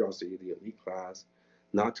the bourgeoisie, the elite class,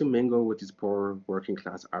 not to mingle with these poor working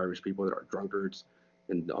class Irish people that are drunkards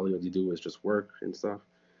and all you have to do is just work and stuff.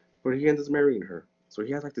 But he ends up marrying her. So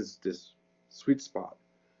he has like this sweet spot.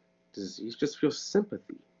 He just feels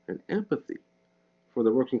sympathy and empathy for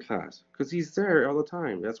the working class because he's there all the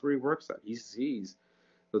time. That's where he works at. He sees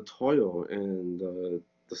the toil and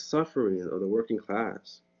the suffering of the working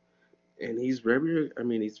class. And he's very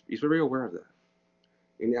aware of that.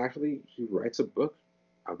 And actually, he writes a book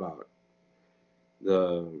about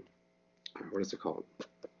what is it called?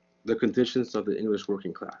 The conditions of the English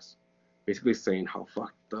working class. basically saying how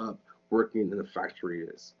fucked up working in a factory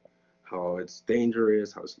is, how it's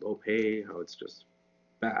dangerous, how it's low pay, how it's just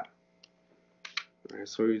bad. Right?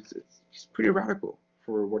 So he's pretty radical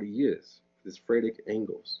for what he is, this Friedrich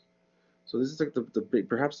Engels. So this is like the big,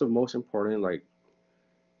 perhaps the most important like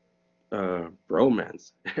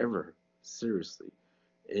bromance ever. Seriously,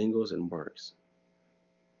 Engels and Marx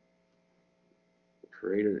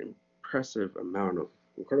created an impressive amount of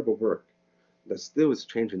incredible work that still is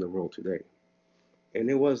changing the world today. And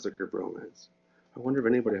it was like a bromance. I wonder if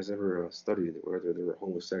anybody has ever studied whether they were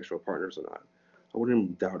homosexual partners or not. I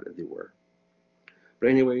wouldn't doubt that they were. But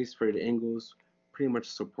anyways, Friedrich Engels pretty much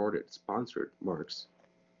supported, sponsored Marx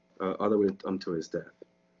all the way until his death.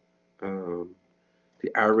 Um,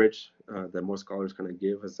 the average that most scholars kind of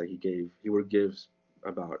give is that he would give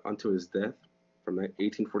about until his death from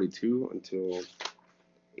 1842 until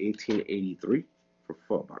 1883 for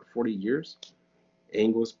about 40 years.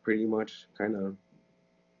 Engels pretty much kind of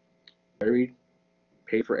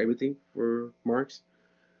paid for everything for Marx.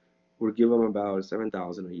 Would give him about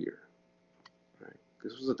 7,000 a year. Right?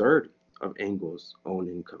 This was a third of Engels' own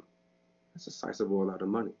income. That's a sizable amount of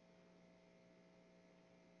money.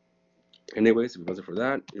 Anyways, if it wasn't for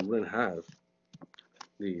that, you wouldn't have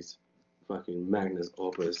these fucking magnus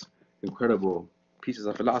opus, incredible pieces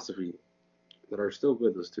of philosophy that are still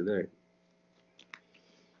with us today.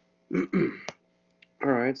 All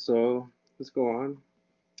right, so let's go on.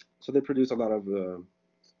 So they produce a lot of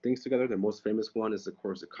things together. The most famous one is, of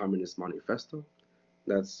course, the Communist Manifesto.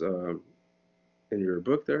 That's in your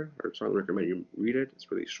book there. I strongly recommend you read it. It's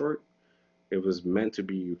really short. It was meant to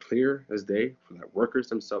be clear as day for that workers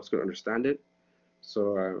themselves could understand it.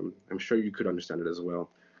 So I'm sure you could understand it as well.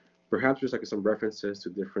 Perhaps there's like some references to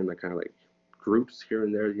different like kind of like groups here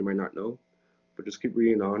and there you might not know, but just keep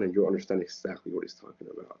reading on and you'll understand exactly what he's talking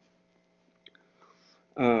about.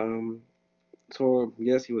 So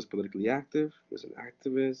yes, he was politically active. He was an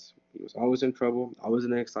activist. He was always in trouble, always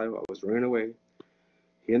in exile, always running away.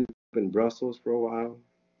 He ended up in Brussels for a while,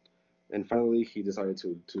 and finally he decided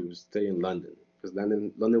to stay in London because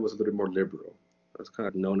London was a little more liberal. It's kind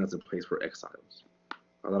of known as a place for exiles.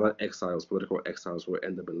 A lot of exiles, political exiles, will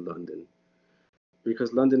end up in London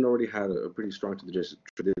because London already had a pretty strong tradition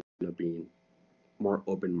of being more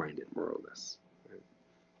open-minded, more or less.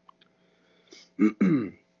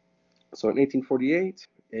 Right? So in 1848,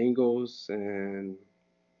 Engels and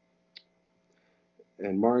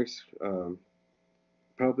Marx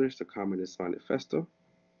published the Communist Manifesto,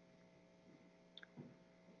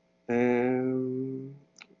 and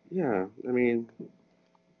yeah, I mean,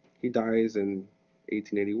 he dies in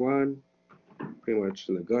 1881, pretty much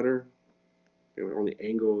in the gutter. Only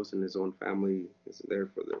Engels and his own family is there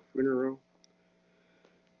for the funeral.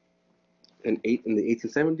 In the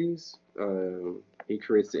 1870s, he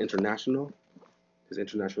creates the International, his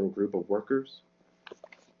international group of workers.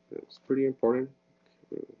 It's pretty important.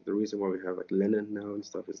 The reason why we have like Lenin now and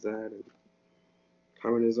stuff is that, and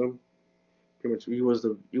communism. Pretty much, he was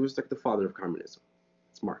like the father of communism.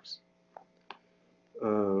 It's Marx.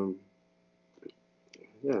 Um,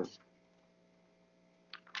 yeah.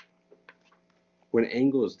 When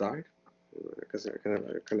Engels died, because I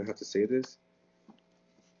kind of have to say this.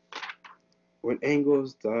 When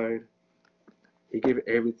Engels died, he gave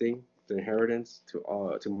everything, the inheritance,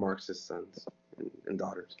 to Marx's sons and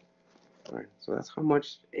daughters. Right. So that's how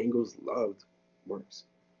much Engels loved Marx.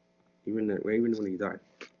 Even when he died,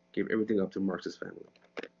 gave everything up to Marx's family,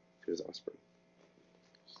 to his offspring.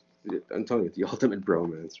 I'm telling you, the ultimate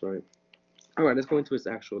bromance, right? All right, let's go into his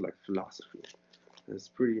actual like philosophy. It's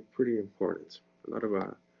pretty important. A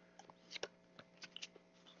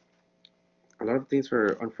lot of things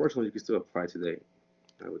are unfortunately you can still apply today,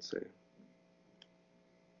 I would say.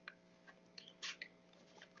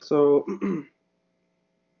 So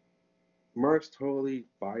Marx totally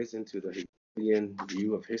buys into the Hegelian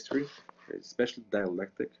view of history, especially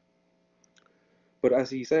dialectic. But as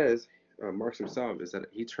he says, Marx himself, is that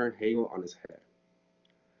he turned Hegel on his head.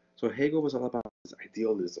 So Hegel was all about his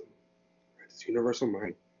idealism, right? This universal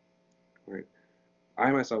mind, right?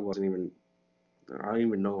 I myself I don't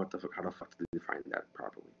even know how the fuck to define that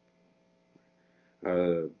properly.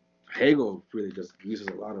 Hegel really just uses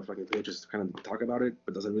a lot of fucking pages to kind of talk about it,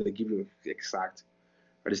 but doesn't really give you exact.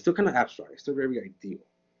 Right? It's still kind of abstract. It's still very ideal.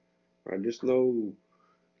 Right? There's no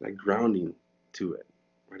like grounding to it.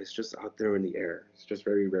 Right? It's just out there in the air. It's just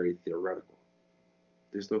very theoretical.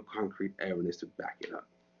 There's no concrete evidence to back it up.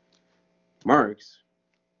 Marx,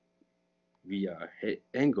 via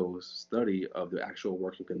Engels' study of the actual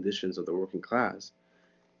working conditions of the working class,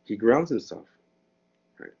 he grounds himself,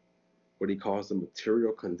 right? What he calls the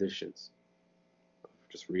material conditions of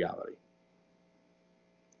just reality.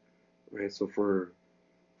 right? So for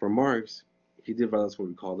Marx, he develops what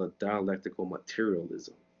we call the dialectical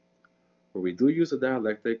materialism, where we do use a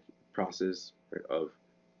dialectic process, right, of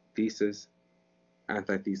thesis,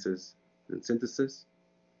 antithesis, and synthesis,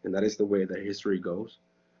 and that is the way that history goes.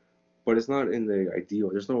 But it's not in the ideal.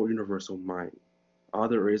 There's no universal mind. All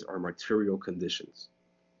there is are material conditions,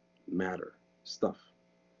 matter, stuff,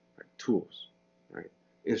 right? Tools, right?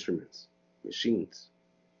 Instruments, machines,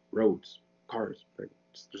 roads, cars, right?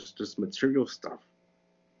 Just material stuff.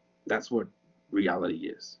 That's what reality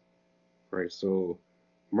is, right? So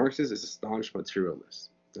Marxist is a staunch materialist.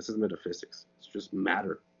 This is metaphysics. It's just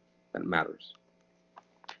matter that matters.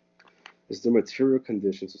 It's the material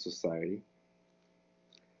conditions of society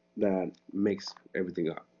that makes everything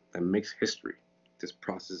up, that makes history, this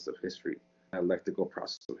process of history, dialectical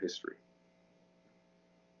process of history.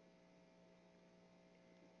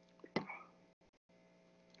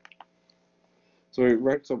 So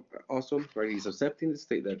right, so also right, he's accepting the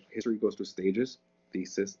state that history goes through stages,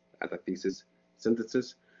 thesis, antithesis,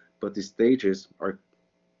 synthesis, but the stages are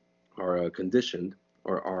conditioned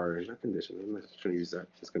or are not conditioned. I'm not trying to use that.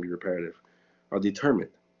 It's going to be repetitive. Are determined.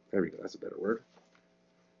 There we go. That's a better word.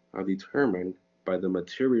 Are determined by the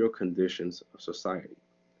material conditions of society.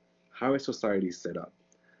 How is society set up?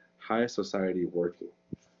 How is society working?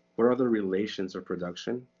 What are the relations of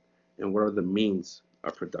production? And what are the means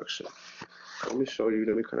of production? Let me show you.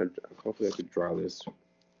 Let me kind of, hopefully I could draw this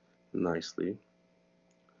nicely.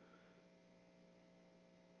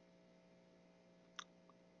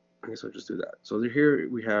 I guess I'll just do that. So here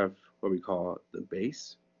we have what we call the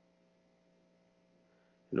base.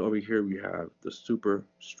 And over here we have the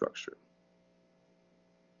superstructure.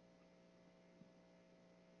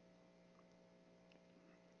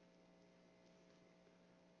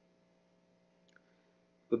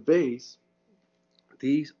 The base,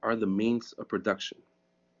 these are the means of production.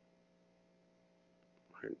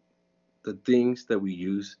 Right? The things that we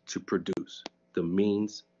use to produce, the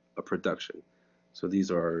means of production. So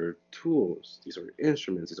these are tools, these are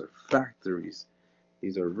instruments, these are factories,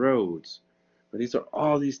 these are roads. But these are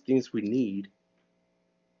all these things we need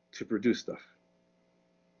to produce stuff.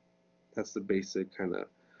 That's the basic kind of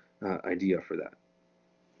idea for that.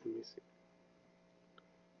 Let me see.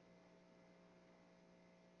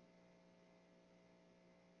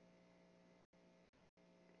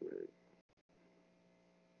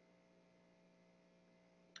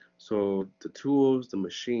 So the tools, the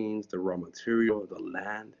machines, the raw material, the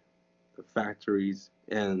land, the factories,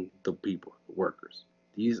 and the people, the workers.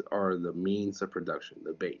 These are the means of production,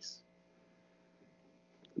 the base.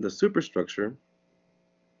 The superstructure,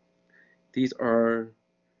 these are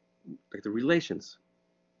like the relations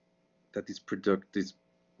that these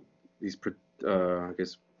I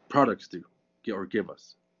guess products do or give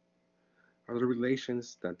us. Are the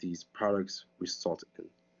relations that these products result in.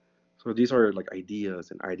 So these are like ideas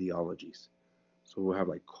and ideologies. So we'll have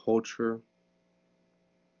like culture.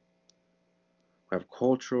 We have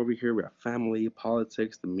culture over here. We have family,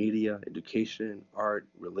 politics, the media, education, art,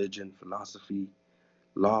 religion, philosophy,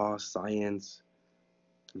 law, science,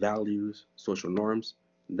 values, social norms.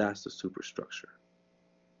 That's the superstructure,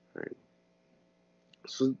 right?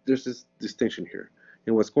 So there's this distinction here,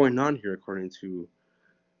 and what's going on here, according to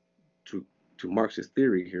to Marxist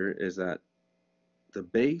theory here, is that the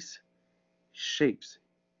base shapes,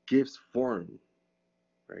 gives form,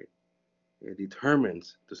 right? It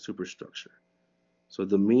determines the superstructure. So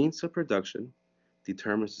the means of production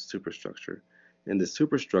determines the superstructure, and the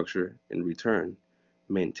superstructure in return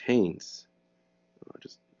maintains.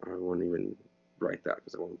 I won't even write that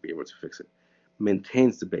because I won't be able to fix it.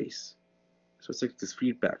 Maintains the base. So it's like this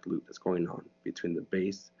feedback loop that's going on between the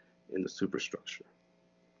base and the superstructure.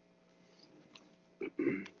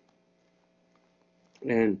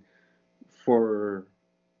 And for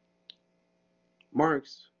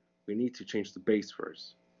Marx, we need to change the base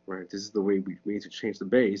first, right? This is the way we need to change the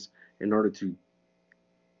base in order to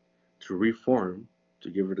reform, to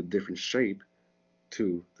give it a different shape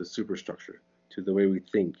to the superstructure, to the way we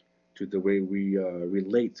think, to the way we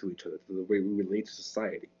relate to each other, to the way we relate to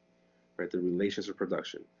society, right? The relations of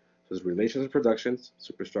production. So there's relations of productions,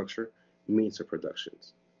 superstructure, means of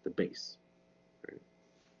productions, the base, right?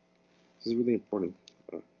 This is really important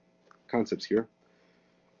concepts here,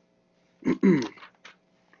 which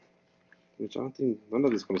I don't think none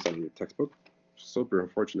of this comes out of your textbook. Super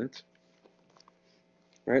unfortunate.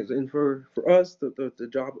 Right, and for us, the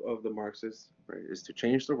job of the Marxists, right, is to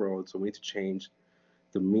change the world. So we need to change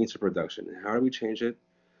the means of production. And how do we change it?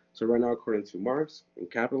 So right now, according to Marx, in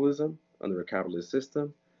capitalism, under a capitalist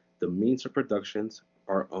system, the means of productions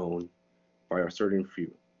are owned by a certain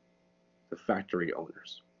few, the factory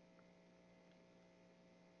owners.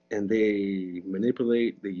 and they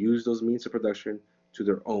manipulate, they use those means of production to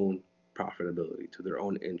their own profitability, to their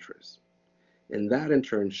own interests. And that in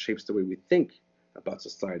turn shapes the way we think about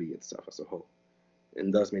society itself as a whole,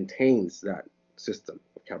 and thus maintains that system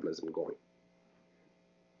of capitalism going.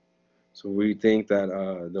 So we think that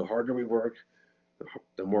the harder we work,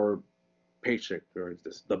 the more paycheck, or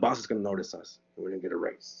the boss is going to notice us, and we're going to get a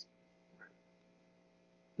raise.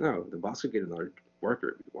 No, the boss could get another worker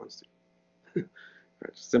if he wants to.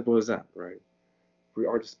 Right? Simple as that, right? We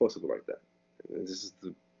are disposable like that. And this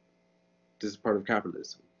is part of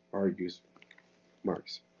capitalism, argues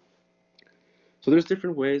Marx. So there's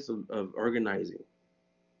different ways of organizing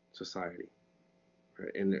society.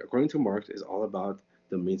 Right? And according to Marx, it's all about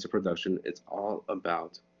the means of production. It's all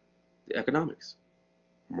about the economics.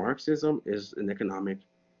 Marxism is an economic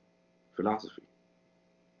philosophy.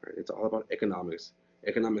 Right? It's all about economics.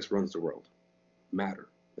 Economics runs the world. Matter,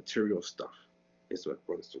 material stuff is what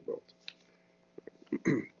runs the world.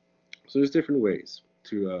 So there's different ways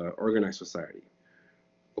to organize society.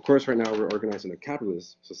 Of course, right now we're organizing a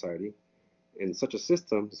capitalist society. In such a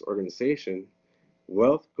system, this organization,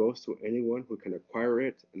 wealth goes to anyone who can acquire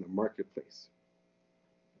it in the marketplace.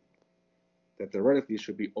 That theoretically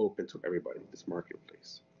should be open to everybody, this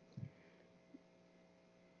marketplace.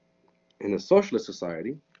 In a socialist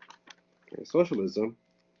society, in socialism,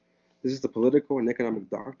 this is the political and economic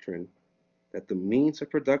doctrine that the means of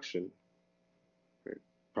production, right,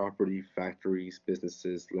 property, factories,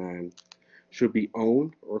 businesses, land, should be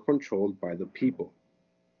owned or controlled by the people,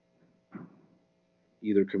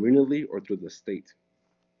 either communally or through the state.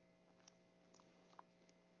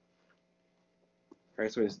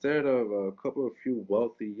 Right, so instead of a couple of few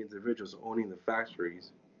wealthy individuals owning the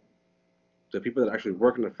factories, the people that actually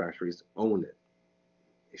work in the factories own it.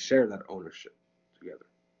 They share that ownership together.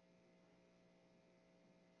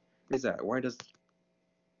 Is that why does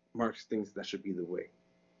Marx think that should be the way?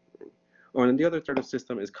 Oh, and the other third of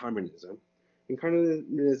system is communism. In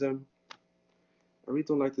communism, I really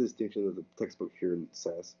don't like the distinction that the textbook here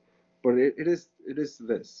says, but it is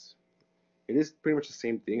this. It is pretty much the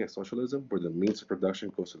same thing as socialism, where the means of production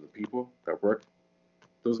goes to the people that work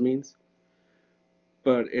those means,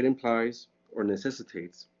 but it implies or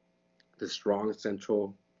necessitates the strong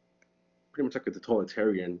central, pretty much like a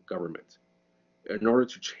totalitarian government, in order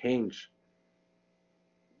to change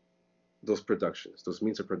those productions, those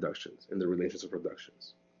means of productions, and the relations of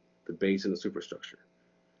productions, the base and the superstructure,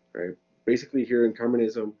 right? Basically, here in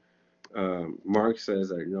communism, Marx says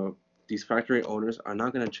that these factory owners are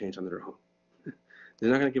not going to change on their own. They're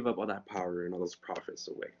not going to give up all that power and all those profits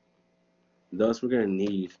away. Thus, we're going to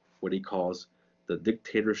need what he calls the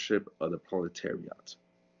dictatorship of the proletariat.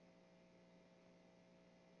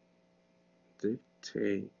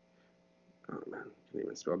 Oh man, can't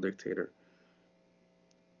even spell dictator.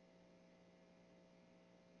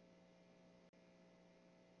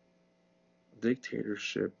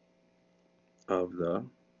 Dictatorship of the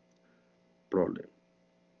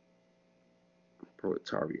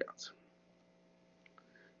proletariat.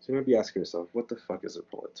 So you might be asking yourself, what the fuck is a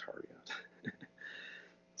proletariat?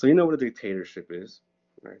 So you know what a dictatorship is,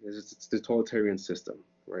 right? It's the totalitarian system,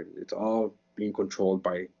 right? It's all being controlled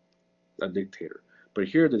by a dictator. But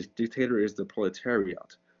here the dictator is the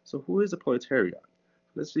proletariat. So who is the proletariat?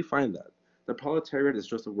 Let's define that. The proletariat is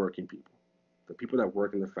just the working people. The people that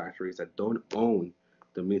work in the factories that don't own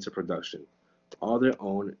the means of production. All they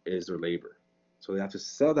own is their labor. So they have to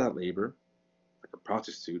sell that labor, like a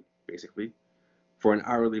prostitute, basically, for an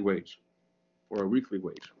hourly wage, or a weekly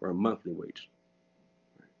wage, or a monthly wage.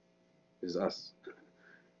 This is us.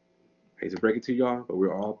 I hate to break it to y'all, but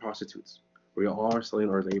we're all prostitutes. We all are selling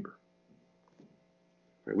our labor.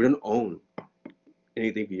 Right? We don't own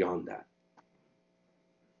anything beyond that.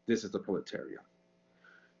 This is the proletariat.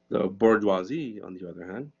 The bourgeoisie, on the other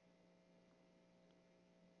hand,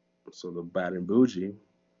 so the bad and bougie,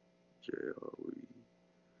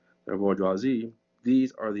 the bourgeoisie,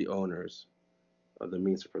 these are the owners of the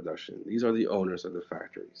means of production. These are the owners of the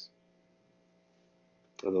factories,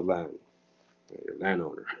 of the land, the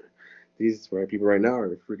landowner. These people right now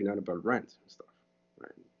are freaking out about rent and stuff,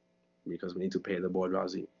 right? Because we need to pay the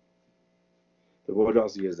bourgeoisie. The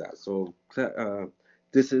bourgeoisie is that. So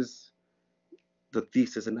this is the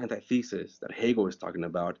thesis and antithesis that Hegel is talking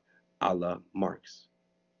about, a la Marx.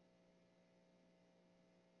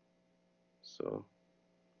 So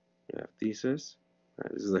you have thesis.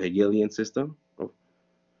 Right? This is the Hegelian system of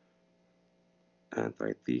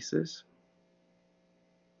antithesis,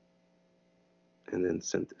 and then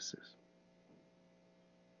synthesis.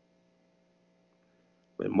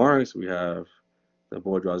 With Marx, we have the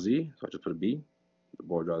bourgeoisie, so I just put a B, The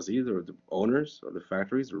bourgeoisie, the owners of the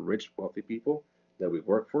factories, the rich, wealthy people that we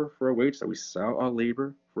work for a wage, that we sell our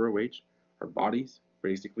labor for a wage, our bodies,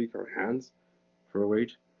 basically, our hands for a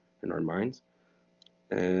wage, and our minds.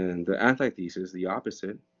 And the antithesis, the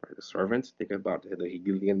opposite, right? The servants. Think about the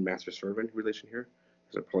Hegelian master-servant relation here.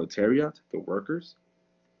 There's a proletariat, the workers.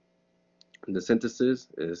 And the synthesis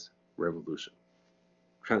is revolution,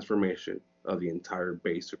 transformation of the entire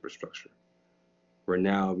base superstructure, where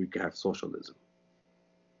now we can have socialism,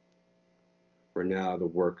 where now the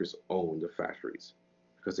workers own the factories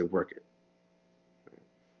because they work it.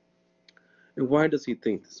 And why does he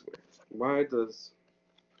think this way? Why does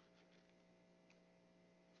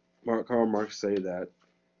Karl Marx say that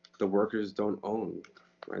the workers don't own,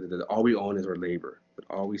 right? That all we own is our labor, that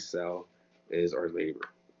all we sell is our labor,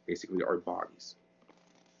 basically our bodies?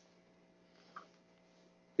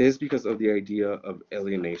 It is because of the idea of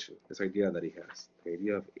alienation, this idea that he has, the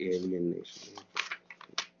idea of alienation.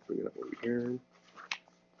 Bring it up over here.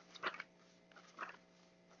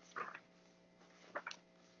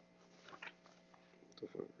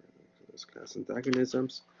 Class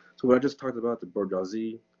antagonisms. So what I just talked about, the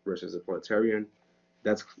bourgeoisie versus the proletarian,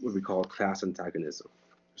 that's what we call class antagonism.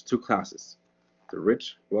 There's two classes, the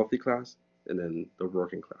rich, wealthy class, and then the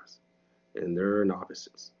working class. And they're in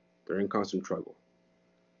opposites. They're in constant struggle.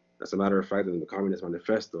 As a matter of fact, in the Communist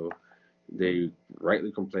Manifesto, they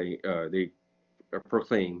rightly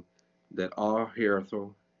proclaim that all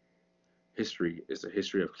hierarchical history is a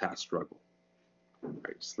history of class struggle.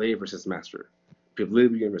 Right? Slave versus master,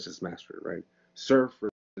 plebeian versus master, right? Serf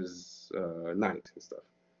versus knight and stuff.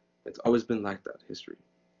 It's always been like that, history.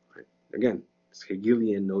 Right? Again, it's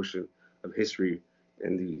Hegelian notion of history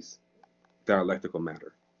in these dialectical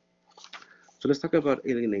matter. So let's talk about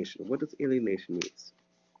alienation. What does alienation mean?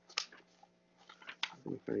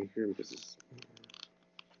 Let me find it here because it's...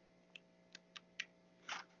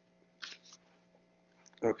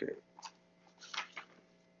 Okay.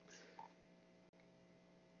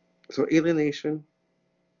 So alienation,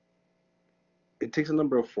 it takes a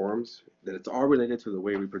number of forms, that it's all related to the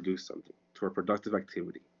way we produce something, to our productive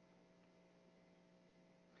activity.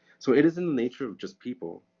 So it is in the nature of just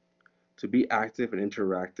people to be active and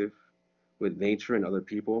interactive with nature and other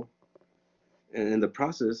people. And in the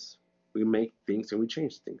process, we make things and we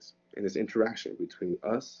change things. And this interaction between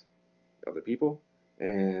us, other people,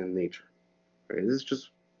 and nature. Right? This is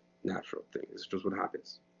just natural thing. It's just what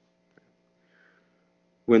happens.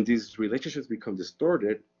 When these relationships become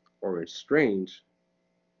distorted or estranged,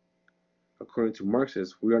 according to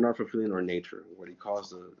Marxists, we are not fulfilling our nature, what he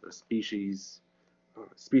calls a species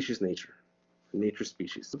nature, nature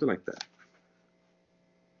species, something like that.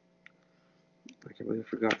 I can't believe I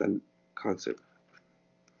forgot that concept.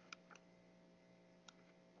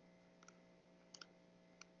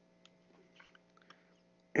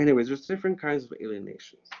 Anyways, there's different kinds of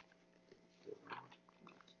alienations.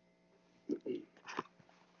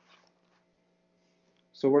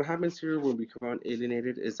 So what happens here when we become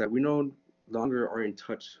alienated is that we no longer are in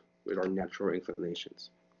touch with our natural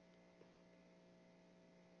inclinations.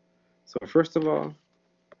 So first of all,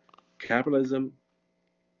 capitalism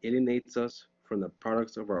alienates us from the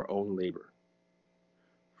products of our own labor,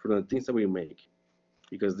 from the things that we make,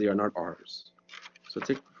 because they are not ours. So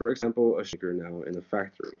take, for example, a shaker now in a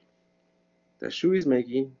factory. That shoe he's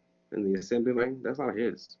making in the assembly line, that's not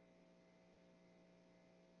his.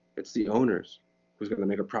 It's the owner's who's going to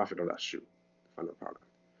make a profit on that shoe, the final product.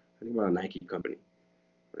 I think about a Nike company,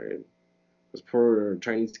 right? Those poor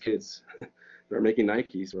Chinese kids that are making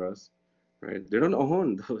Nikes for us, right? They don't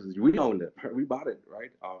own those. We owned it. We bought it,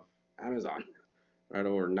 right? Off Amazon, right?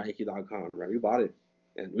 Or Nike.com, right? We bought it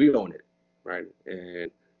and we own it, right?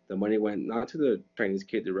 And the money went not to the Chinese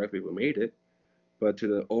kid directly who made it, but to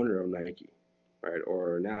the owner of Nike, right?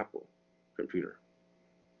 Or an Apple computer,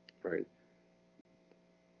 right?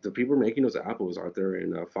 The people making those apples out there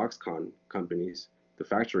in Foxconn companies, the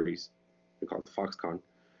factories, they call it Foxconn,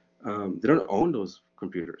 they don't own those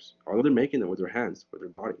computers. Although they're making them with their hands, with their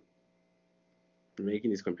body. They're making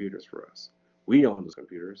these computers for us. We own those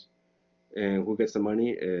computers. And who gets the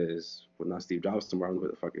money is, well, not Steve Jobs tomorrow, who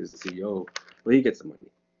the fuck is the CEO, but he gets the money,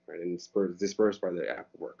 right? And it's dispersed by the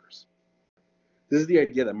Apple workers. This is the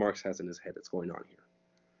idea that Marx has in his head that's going on here.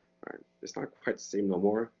 Right? It's not quite the same no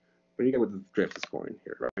more, but you get what the drift is going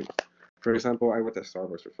here, right? For example, I worked at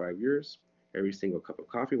Starbucks for 5 years. Every single cup of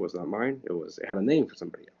coffee was not mine. It had a name for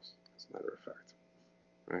somebody else, as a matter of fact.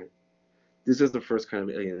 Right? This is the first kind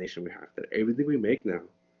of alienation we have, that everything we make now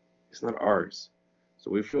is not ours. So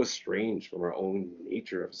we feel estranged from our own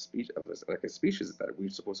nature of like a species that we're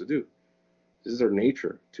supposed to do. This is our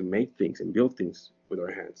nature, to make things and build things with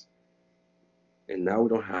our hands. And now we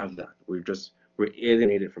don't have that. We're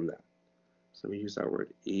alienated from that. So let me use that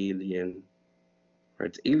word, alien. Right?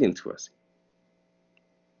 It's alien to us.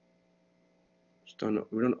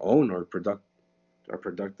 We don't own our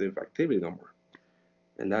productive activity no more.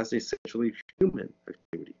 And that's essentially human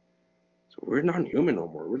activity. So we're not human no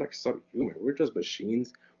more. We're like subhuman. We're just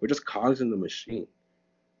machines. We're just cogs in the machine.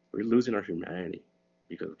 We're losing our humanity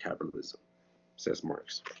because of capitalism, says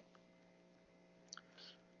Marx.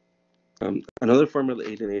 Another form of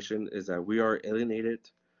alienation is that we are alienated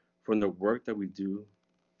from the work that we do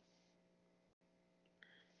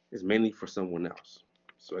is mainly for someone else.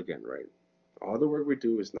 So again, right, all the work we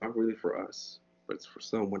do is not really for us, but it's for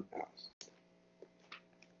someone else.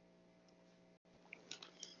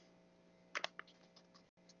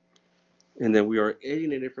 And then we are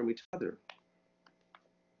alienated from each other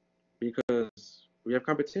because we have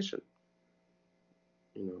competition.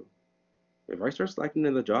 You know, if I start slacking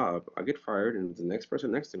in the job, I get fired, and the next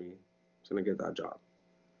person next to me is gonna get that job.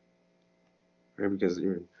 Right? Because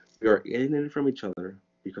we are alienated from each other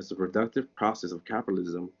because the productive process of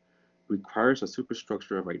capitalism requires a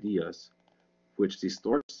superstructure of ideas which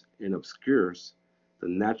distorts and obscures the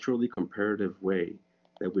naturally comparative way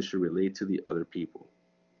that we should relate to the other people.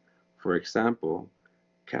 For example,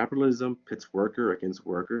 capitalism pits worker against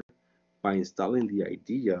worker by installing the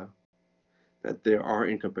idea that they are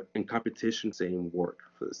in competition same work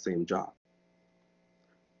for the same job.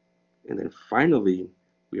 And then finally,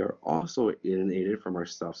 we are also alienated from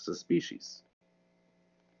ourselves as a species.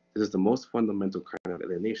 This is the most fundamental kind of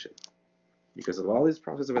alienation. Because of all these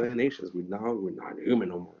processes of alienations, we're not human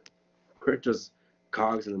no more. We're just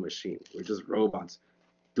cogs in the machine. We're just robots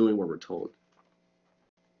doing what we're told.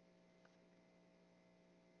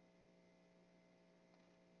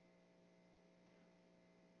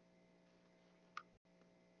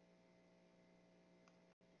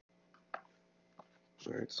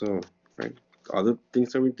 All right, so right, all the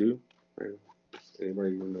things that we do, right?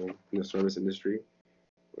 Anybody in the service industry,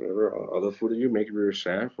 whatever, all the food that you make, if you're a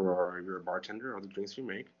chef or if you're a bartender, all the drinks you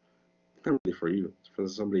make, it's not really for you. It's for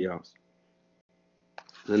somebody else.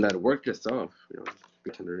 And then that work itself,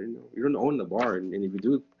 bartender, you don't own the bar, and if you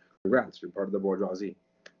do, congrats, you're part of the bourgeoisie.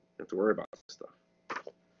 You have to worry about this stuff.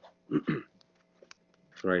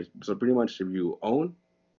 Right. So pretty much, if you own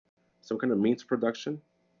some kind of means of production,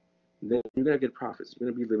 then you're gonna get profits. You're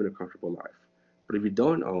gonna be living a comfortable life. But if you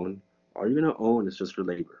don't own, all you're gonna own is just your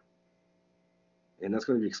labor, and that's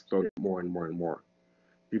gonna be exploited more and more and more,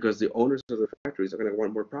 because the owners of the factories are gonna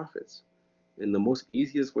want more profits. And the most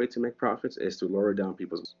easiest way to make profits is to lower down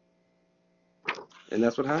people's, and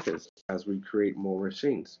that's what happens as we create more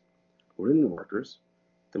machines. We're the workers.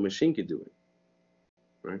 The machine can do it,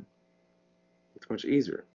 right? It's much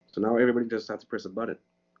easier. So now everybody just has to press a button.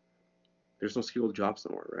 There's no skilled jobs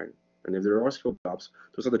anymore, right? And if there are skilled jobs,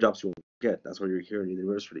 those are the jobs you won't get. That's why you're here in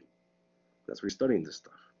university. That's why you're studying this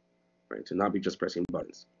stuff, right? To not be just pressing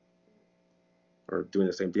buttons or doing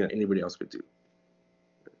the same thing that anybody else could do.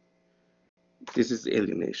 This is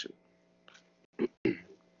alienation.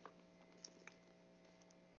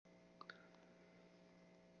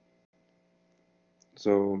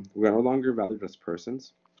 So we are no longer valued as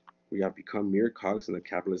persons. We have become mere cogs in the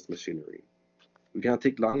capitalist machinery. We cannot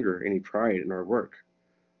take longer any pride in our work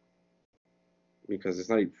because it's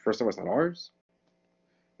not, first of all, it's not ours,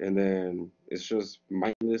 and then it's just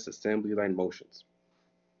mindless assembly line motions.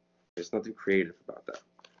 There's nothing creative about that.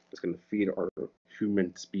 It's going to feed our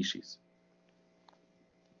human species.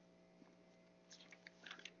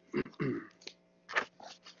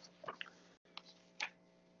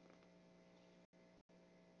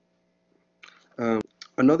 um,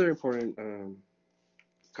 Another important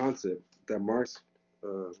concept that Marx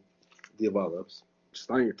uh, develops, which is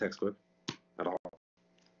not in your textbook at all,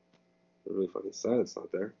 it's really fucking sad it's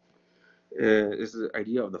not there, is the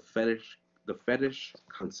idea of the fetish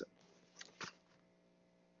concept.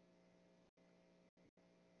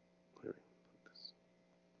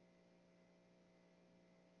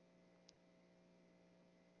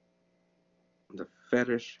 The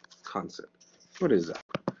fetish concept. What is that?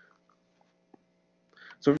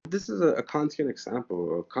 So this is a Kantian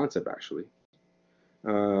example of concept actually.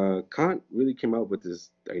 Kant really came up with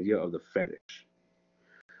this idea of the fetish.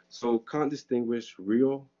 So Kant distinguished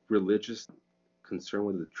real religious concern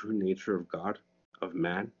with the true nature of God, of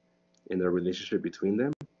man, and the relationship between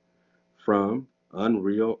them, from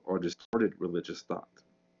unreal or distorted religious thought.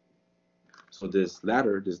 So this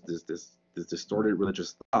latter, this distorted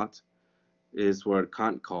religious thought, is what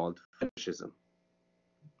Kant called fetishism,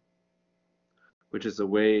 which is a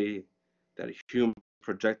way that humans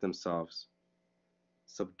project themselves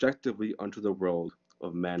subjectively onto the world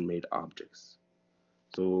of man-made objects.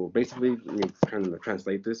 So basically, let me kind of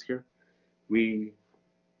translate this here. We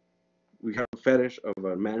we have a fetish of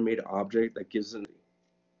a man-made object that gives us,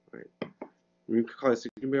 right? You could call it.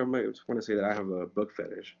 I might want to say that I have a book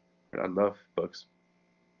fetish. I love books.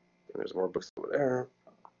 And there's more books over there.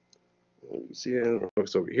 You can see it. More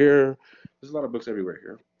books over here. There's a lot of books everywhere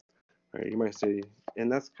here. Right? You might say, and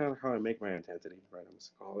that's kind of how I make my identity. Right? I'm a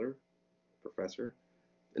scholar, professor,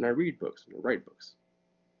 and I read books and I write books.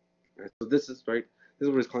 Right? So this is right. This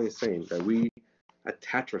is what it's calling saying that we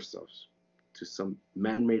attach ourselves to some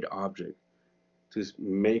man-made object to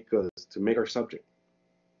make our subject,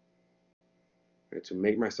 right? To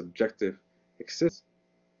make my subjective existence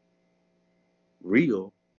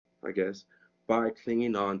real, I guess, by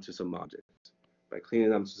clinging on to some objects, by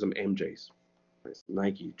clinging on to some MJs, right? Some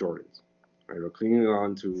Nike, Jordans, right? Or clinging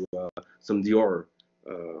on to some Dior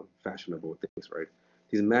fashionable things, right?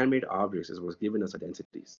 These man-made objects is what's giving us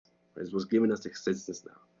identities, right? Is what's giving us existence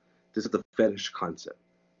now. This is the fetish concept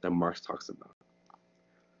that Marx talks about.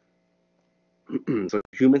 So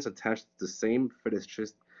humans attach the same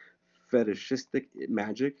fetishistic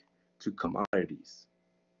magic to commodities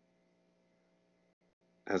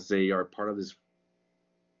as they are part of this,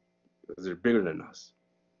 as they're bigger than us,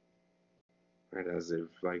 right? As if,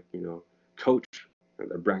 like, Coach,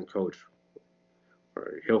 the brand Coach,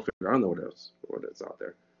 or Hilfiger, I don't know what else out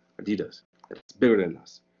there, Adidas, it's bigger than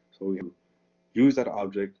us. So we use that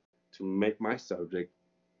object to make my subject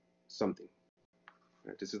something.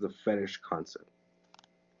 Right? This is the fetish concept.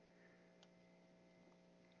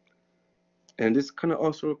 And this kind of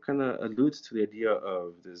also kind of alludes to the idea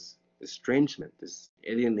of this estrangement, this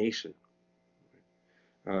alienation.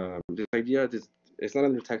 This idea, it's not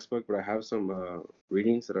in the textbook, but I have some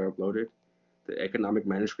readings that are uploaded. The economic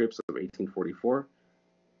manuscripts of 1844.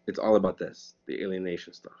 It's all about this, the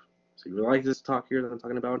alienation stuff. So if you like this talk here that I'm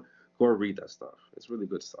talking about, go read that stuff. It's really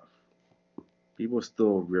good stuff. People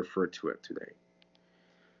still refer to it today.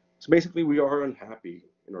 So basically, we are unhappy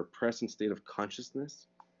in our present state of consciousness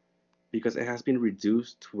because it has been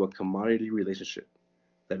reduced to a commodity relationship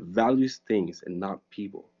that values things and not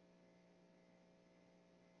people.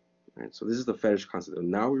 Right? So this is the fetish concept.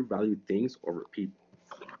 Now we value things over people.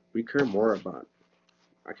 I care more about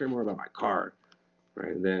my car,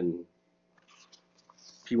 right, than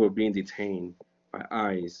people being detained by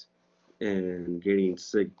ICE and getting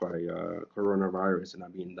sick by coronavirus and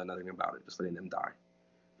not being done nothing about it, just letting them die.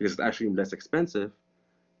 Because it's actually less expensive.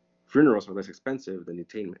 Funerals are less expensive than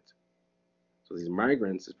detainment. So these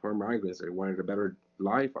poor migrants that wanted a better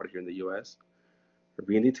life out here in the U.S., are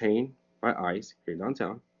being detained by ICE here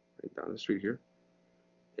downtown, right down the street here.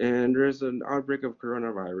 And there's an outbreak of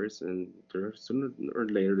coronavirus, and sooner or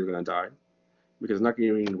later they're gonna die because not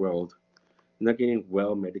getting well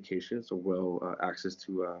medications or well access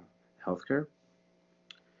to healthcare.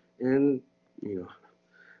 And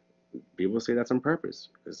people say that's on purpose.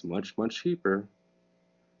 It's much cheaper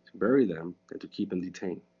to bury them than to keep them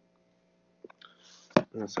detained.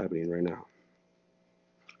 That's happening right now.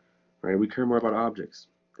 Right? We care more about objects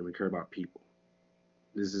than we care about people.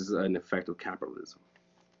 This is an effect of capitalism.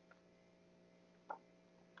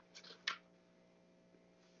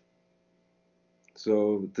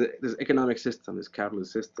 So this economic system, this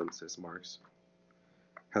capitalist system, says Marx,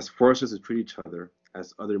 has forced us to treat each other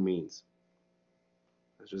as other means.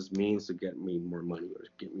 It's just means to get me more money or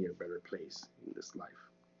get me a better place in this life.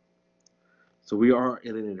 So we are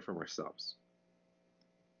alienated from ourselves.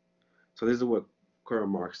 So this is what Karl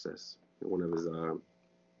Marx says in one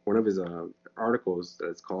of his articles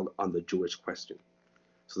that's called "On the Jewish Question."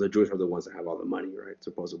 So the Jewish are the ones that have all the money, right?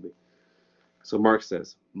 Supposedly. So Marx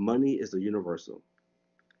says, money is the universal,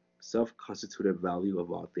 self-constituted value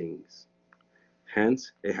of all things.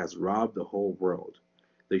 Hence, it has robbed the whole world,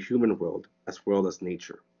 the human world, as well as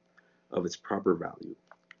nature, of its proper value.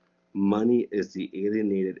 Money is the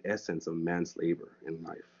alienated essence of man's labor in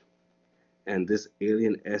life, and this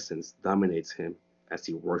alien essence dominates him as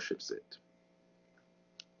he worships it.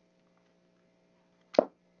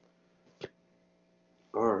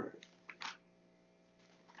 All right.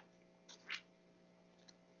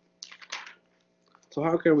 So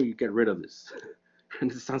how can we get rid of this? And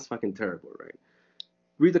this sounds fucking terrible, right?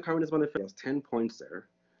 Read the Communist Manifesto. He has 10 points there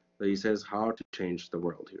that he says how to change the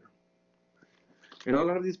world here. And a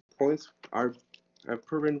lot of these points are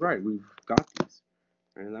proven right. We've got these.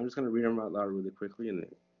 And I'm just going to read them out loud really quickly and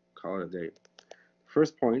then call it a day.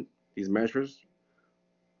 First point, these measures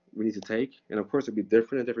we need to take, and of course it'll be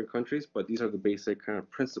different in different countries, but these are the basic kind of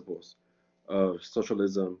principles of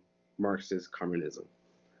socialism, Marxist, communism.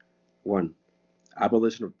 1.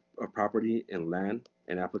 Abolition of property and land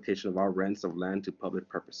and application of all rents of land to public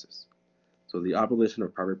purposes. So the abolition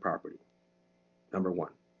of private property, number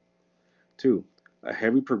one. Two, a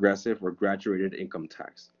heavy progressive or graduated income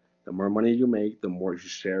tax. The more money you make, the more you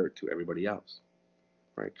share it to everybody else.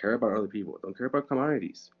 Right? Care about other people. Don't care about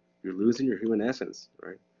commodities. You're losing your human essence,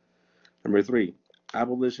 right? Number three,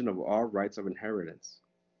 abolition of all rights of inheritance.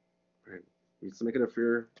 Right? We need to make it a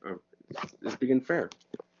fair, it's being fair.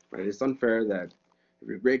 Right? It's unfair that if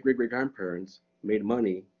your great grandparents made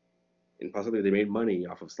money, and possibly they made money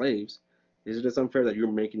off of slaves, it's just unfair that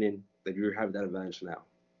you're making it, that you have that advantage now,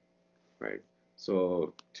 right?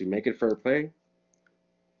 So to make it fair play,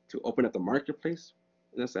 to open up the marketplace,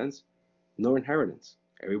 in a sense, no inheritance.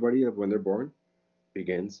 Everybody, when they're born,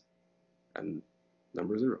 begins at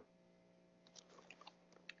number zero.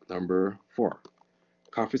 Number four,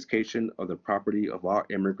 confiscation of the property of all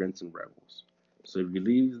immigrants and rebels. So if you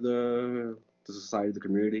leave the society, the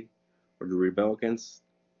community, or you rebel against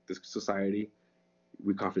this society,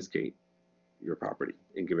 we confiscate your property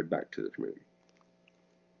and give it back to the community.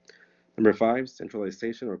 Number five,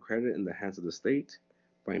 centralization of credit in the hands of the state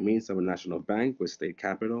by means of a national bank with state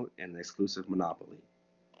capital and an exclusive monopoly.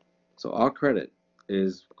 So all credit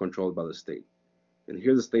is controlled by the state. And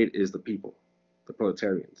here the state is the people, the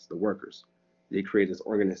proletarians, the workers. They create this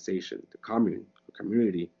organization, the commune, the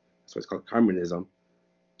community, that's why it's called communism,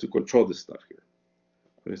 to control this stuff here.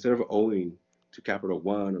 But instead of owing to Capital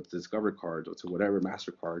One or to Discover Card or to whatever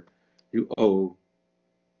MasterCard, you owe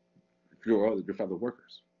your fellow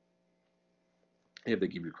workers if they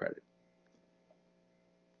give you credit.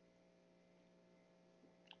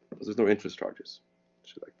 There's no interest charges,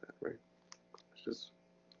 shit like that, right? It's just,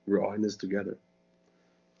 we're all in this together.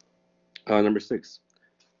 Number six,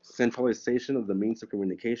 centralization of the means of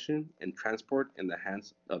communication and transport in the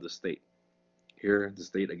hands of the state. Here, the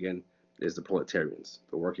state, again, is the proletarians,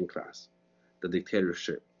 the working class, the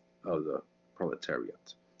dictatorship of the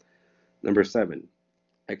proletariat. Number seven,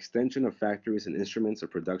 extension of factories and instruments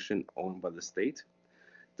of production owned by the state,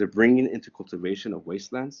 the bringing into cultivation of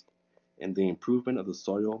wastelands, and the improvement of the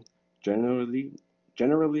soil generally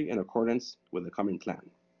in accordance with the common plan.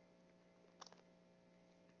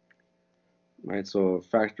 Right, so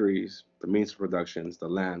factories, the means of productions, the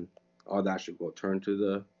land, all that should go turn to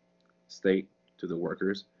the state, to the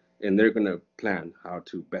workers, and they're going to plan how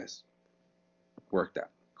to best work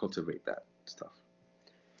that, cultivate that stuff.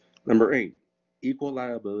 Number eight, equal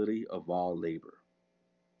liability of all labor.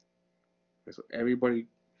 So everybody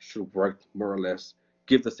should work more or less,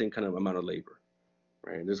 give the same kind of amount of labor,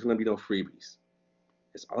 right? There's going to be no freebies.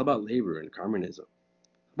 It's all about labor and communism,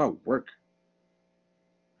 about work,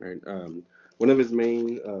 right? One of his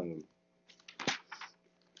main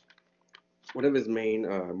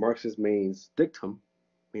Marx's main dictum,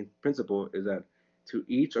 main principle is that to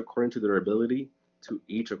each according to their ability, to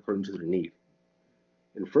each according to their need.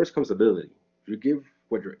 And first comes ability. You give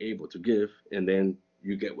what you're able to give, and then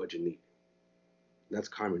you get what you need. That's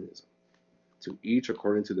communism. To each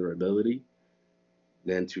according to their ability,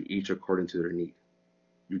 then to each according to their need.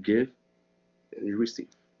 You give and you receive.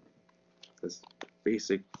 That's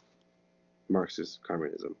basic Marxist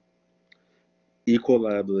communism. Equal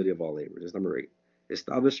liability of all labor. That's number eight.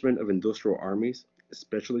 Establishment of industrial armies,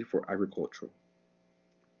 especially for agriculture.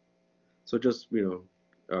 So just,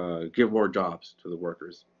 give more jobs to the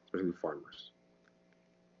workers, especially farmers.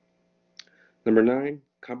 Number nine,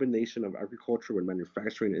 combination of agriculture with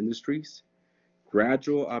manufacturing industries.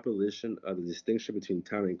 Gradual abolition of the distinction between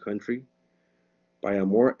town and country by a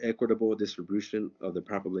more equitable distribution of the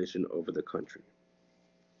population over the country.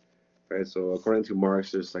 Right, so according to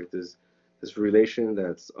Marx, there's like this relation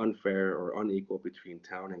that's unfair or unequal between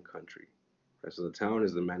town and country. Right, so the town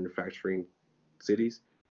is the manufacturing cities,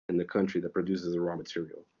 and the country that produces the raw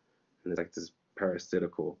material. And it's like this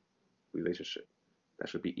parasitical relationship that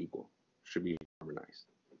should be equal, should be harmonized.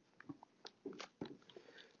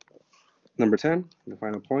 Number 10, the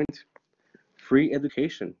final point, free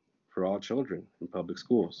education for all children in public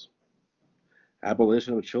schools.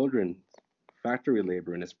 Abolition of children factory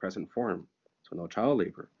labor in its present form, so no child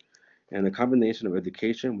labor, and the combination of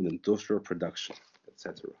education with industrial production,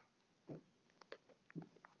 etc.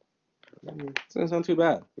 Doesn't sound too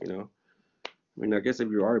bad, I guess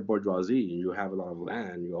if you are a bourgeoisie and you have a lot of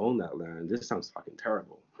land, you own that land, this sounds fucking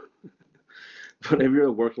terrible. But if you're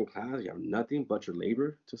a working class, you have nothing but your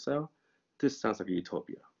labor to sell, this sounds like a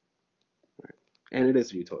utopia. Right? And it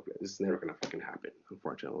is a utopia. This is never gonna fucking happen,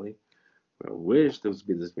 unfortunately. I wish there would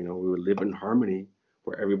be this, we would live in harmony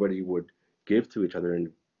where everybody would give to each other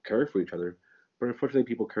and care for each other. But unfortunately,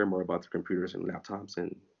 people care more about their computers and laptops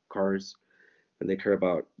and cars than they care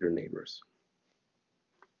about their neighbors.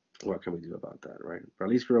 What can we do about that, right? But at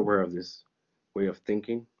least we're aware of this way of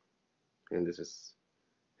thinking, and this is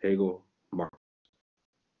Hegel, Marx.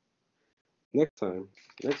 Next time,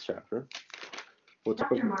 next chapter, we'll talk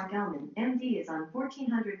Dr. about. Mark Ellman, MD, is on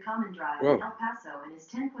 1400 Common Drive in El Paso and is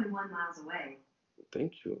 10.1 miles away.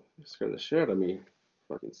 Thank you. You scared the shit out of me,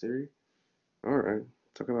 fucking Siri. All right,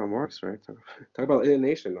 talk about Marx, right? Talk about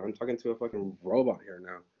alienation. I'm talking to a fucking robot here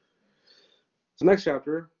now. So next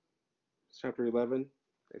chapter, chapter 11,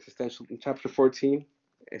 existential. Chapter 14,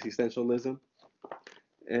 existentialism.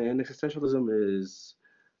 And existentialism is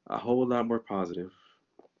a whole lot more positive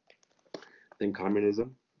than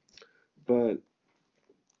communism, but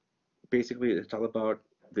basically it's all about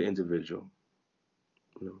the individual.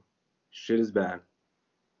 You know, shit is bad.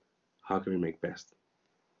 How can we make best?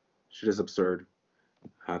 Shit is absurd.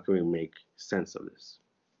 How can we make sense of this?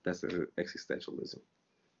 That's existentialism,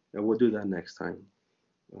 and we'll do that next time.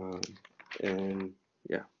 Um, and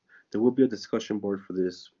yeah, there will be a discussion board for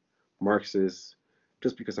this Marxist,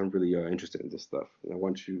 just because I'm really interested in this stuff, and I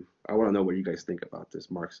want to know what you guys think about this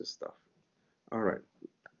Marxist stuff. All right,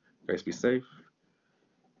 guys, be safe,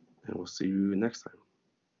 and we'll see you next time.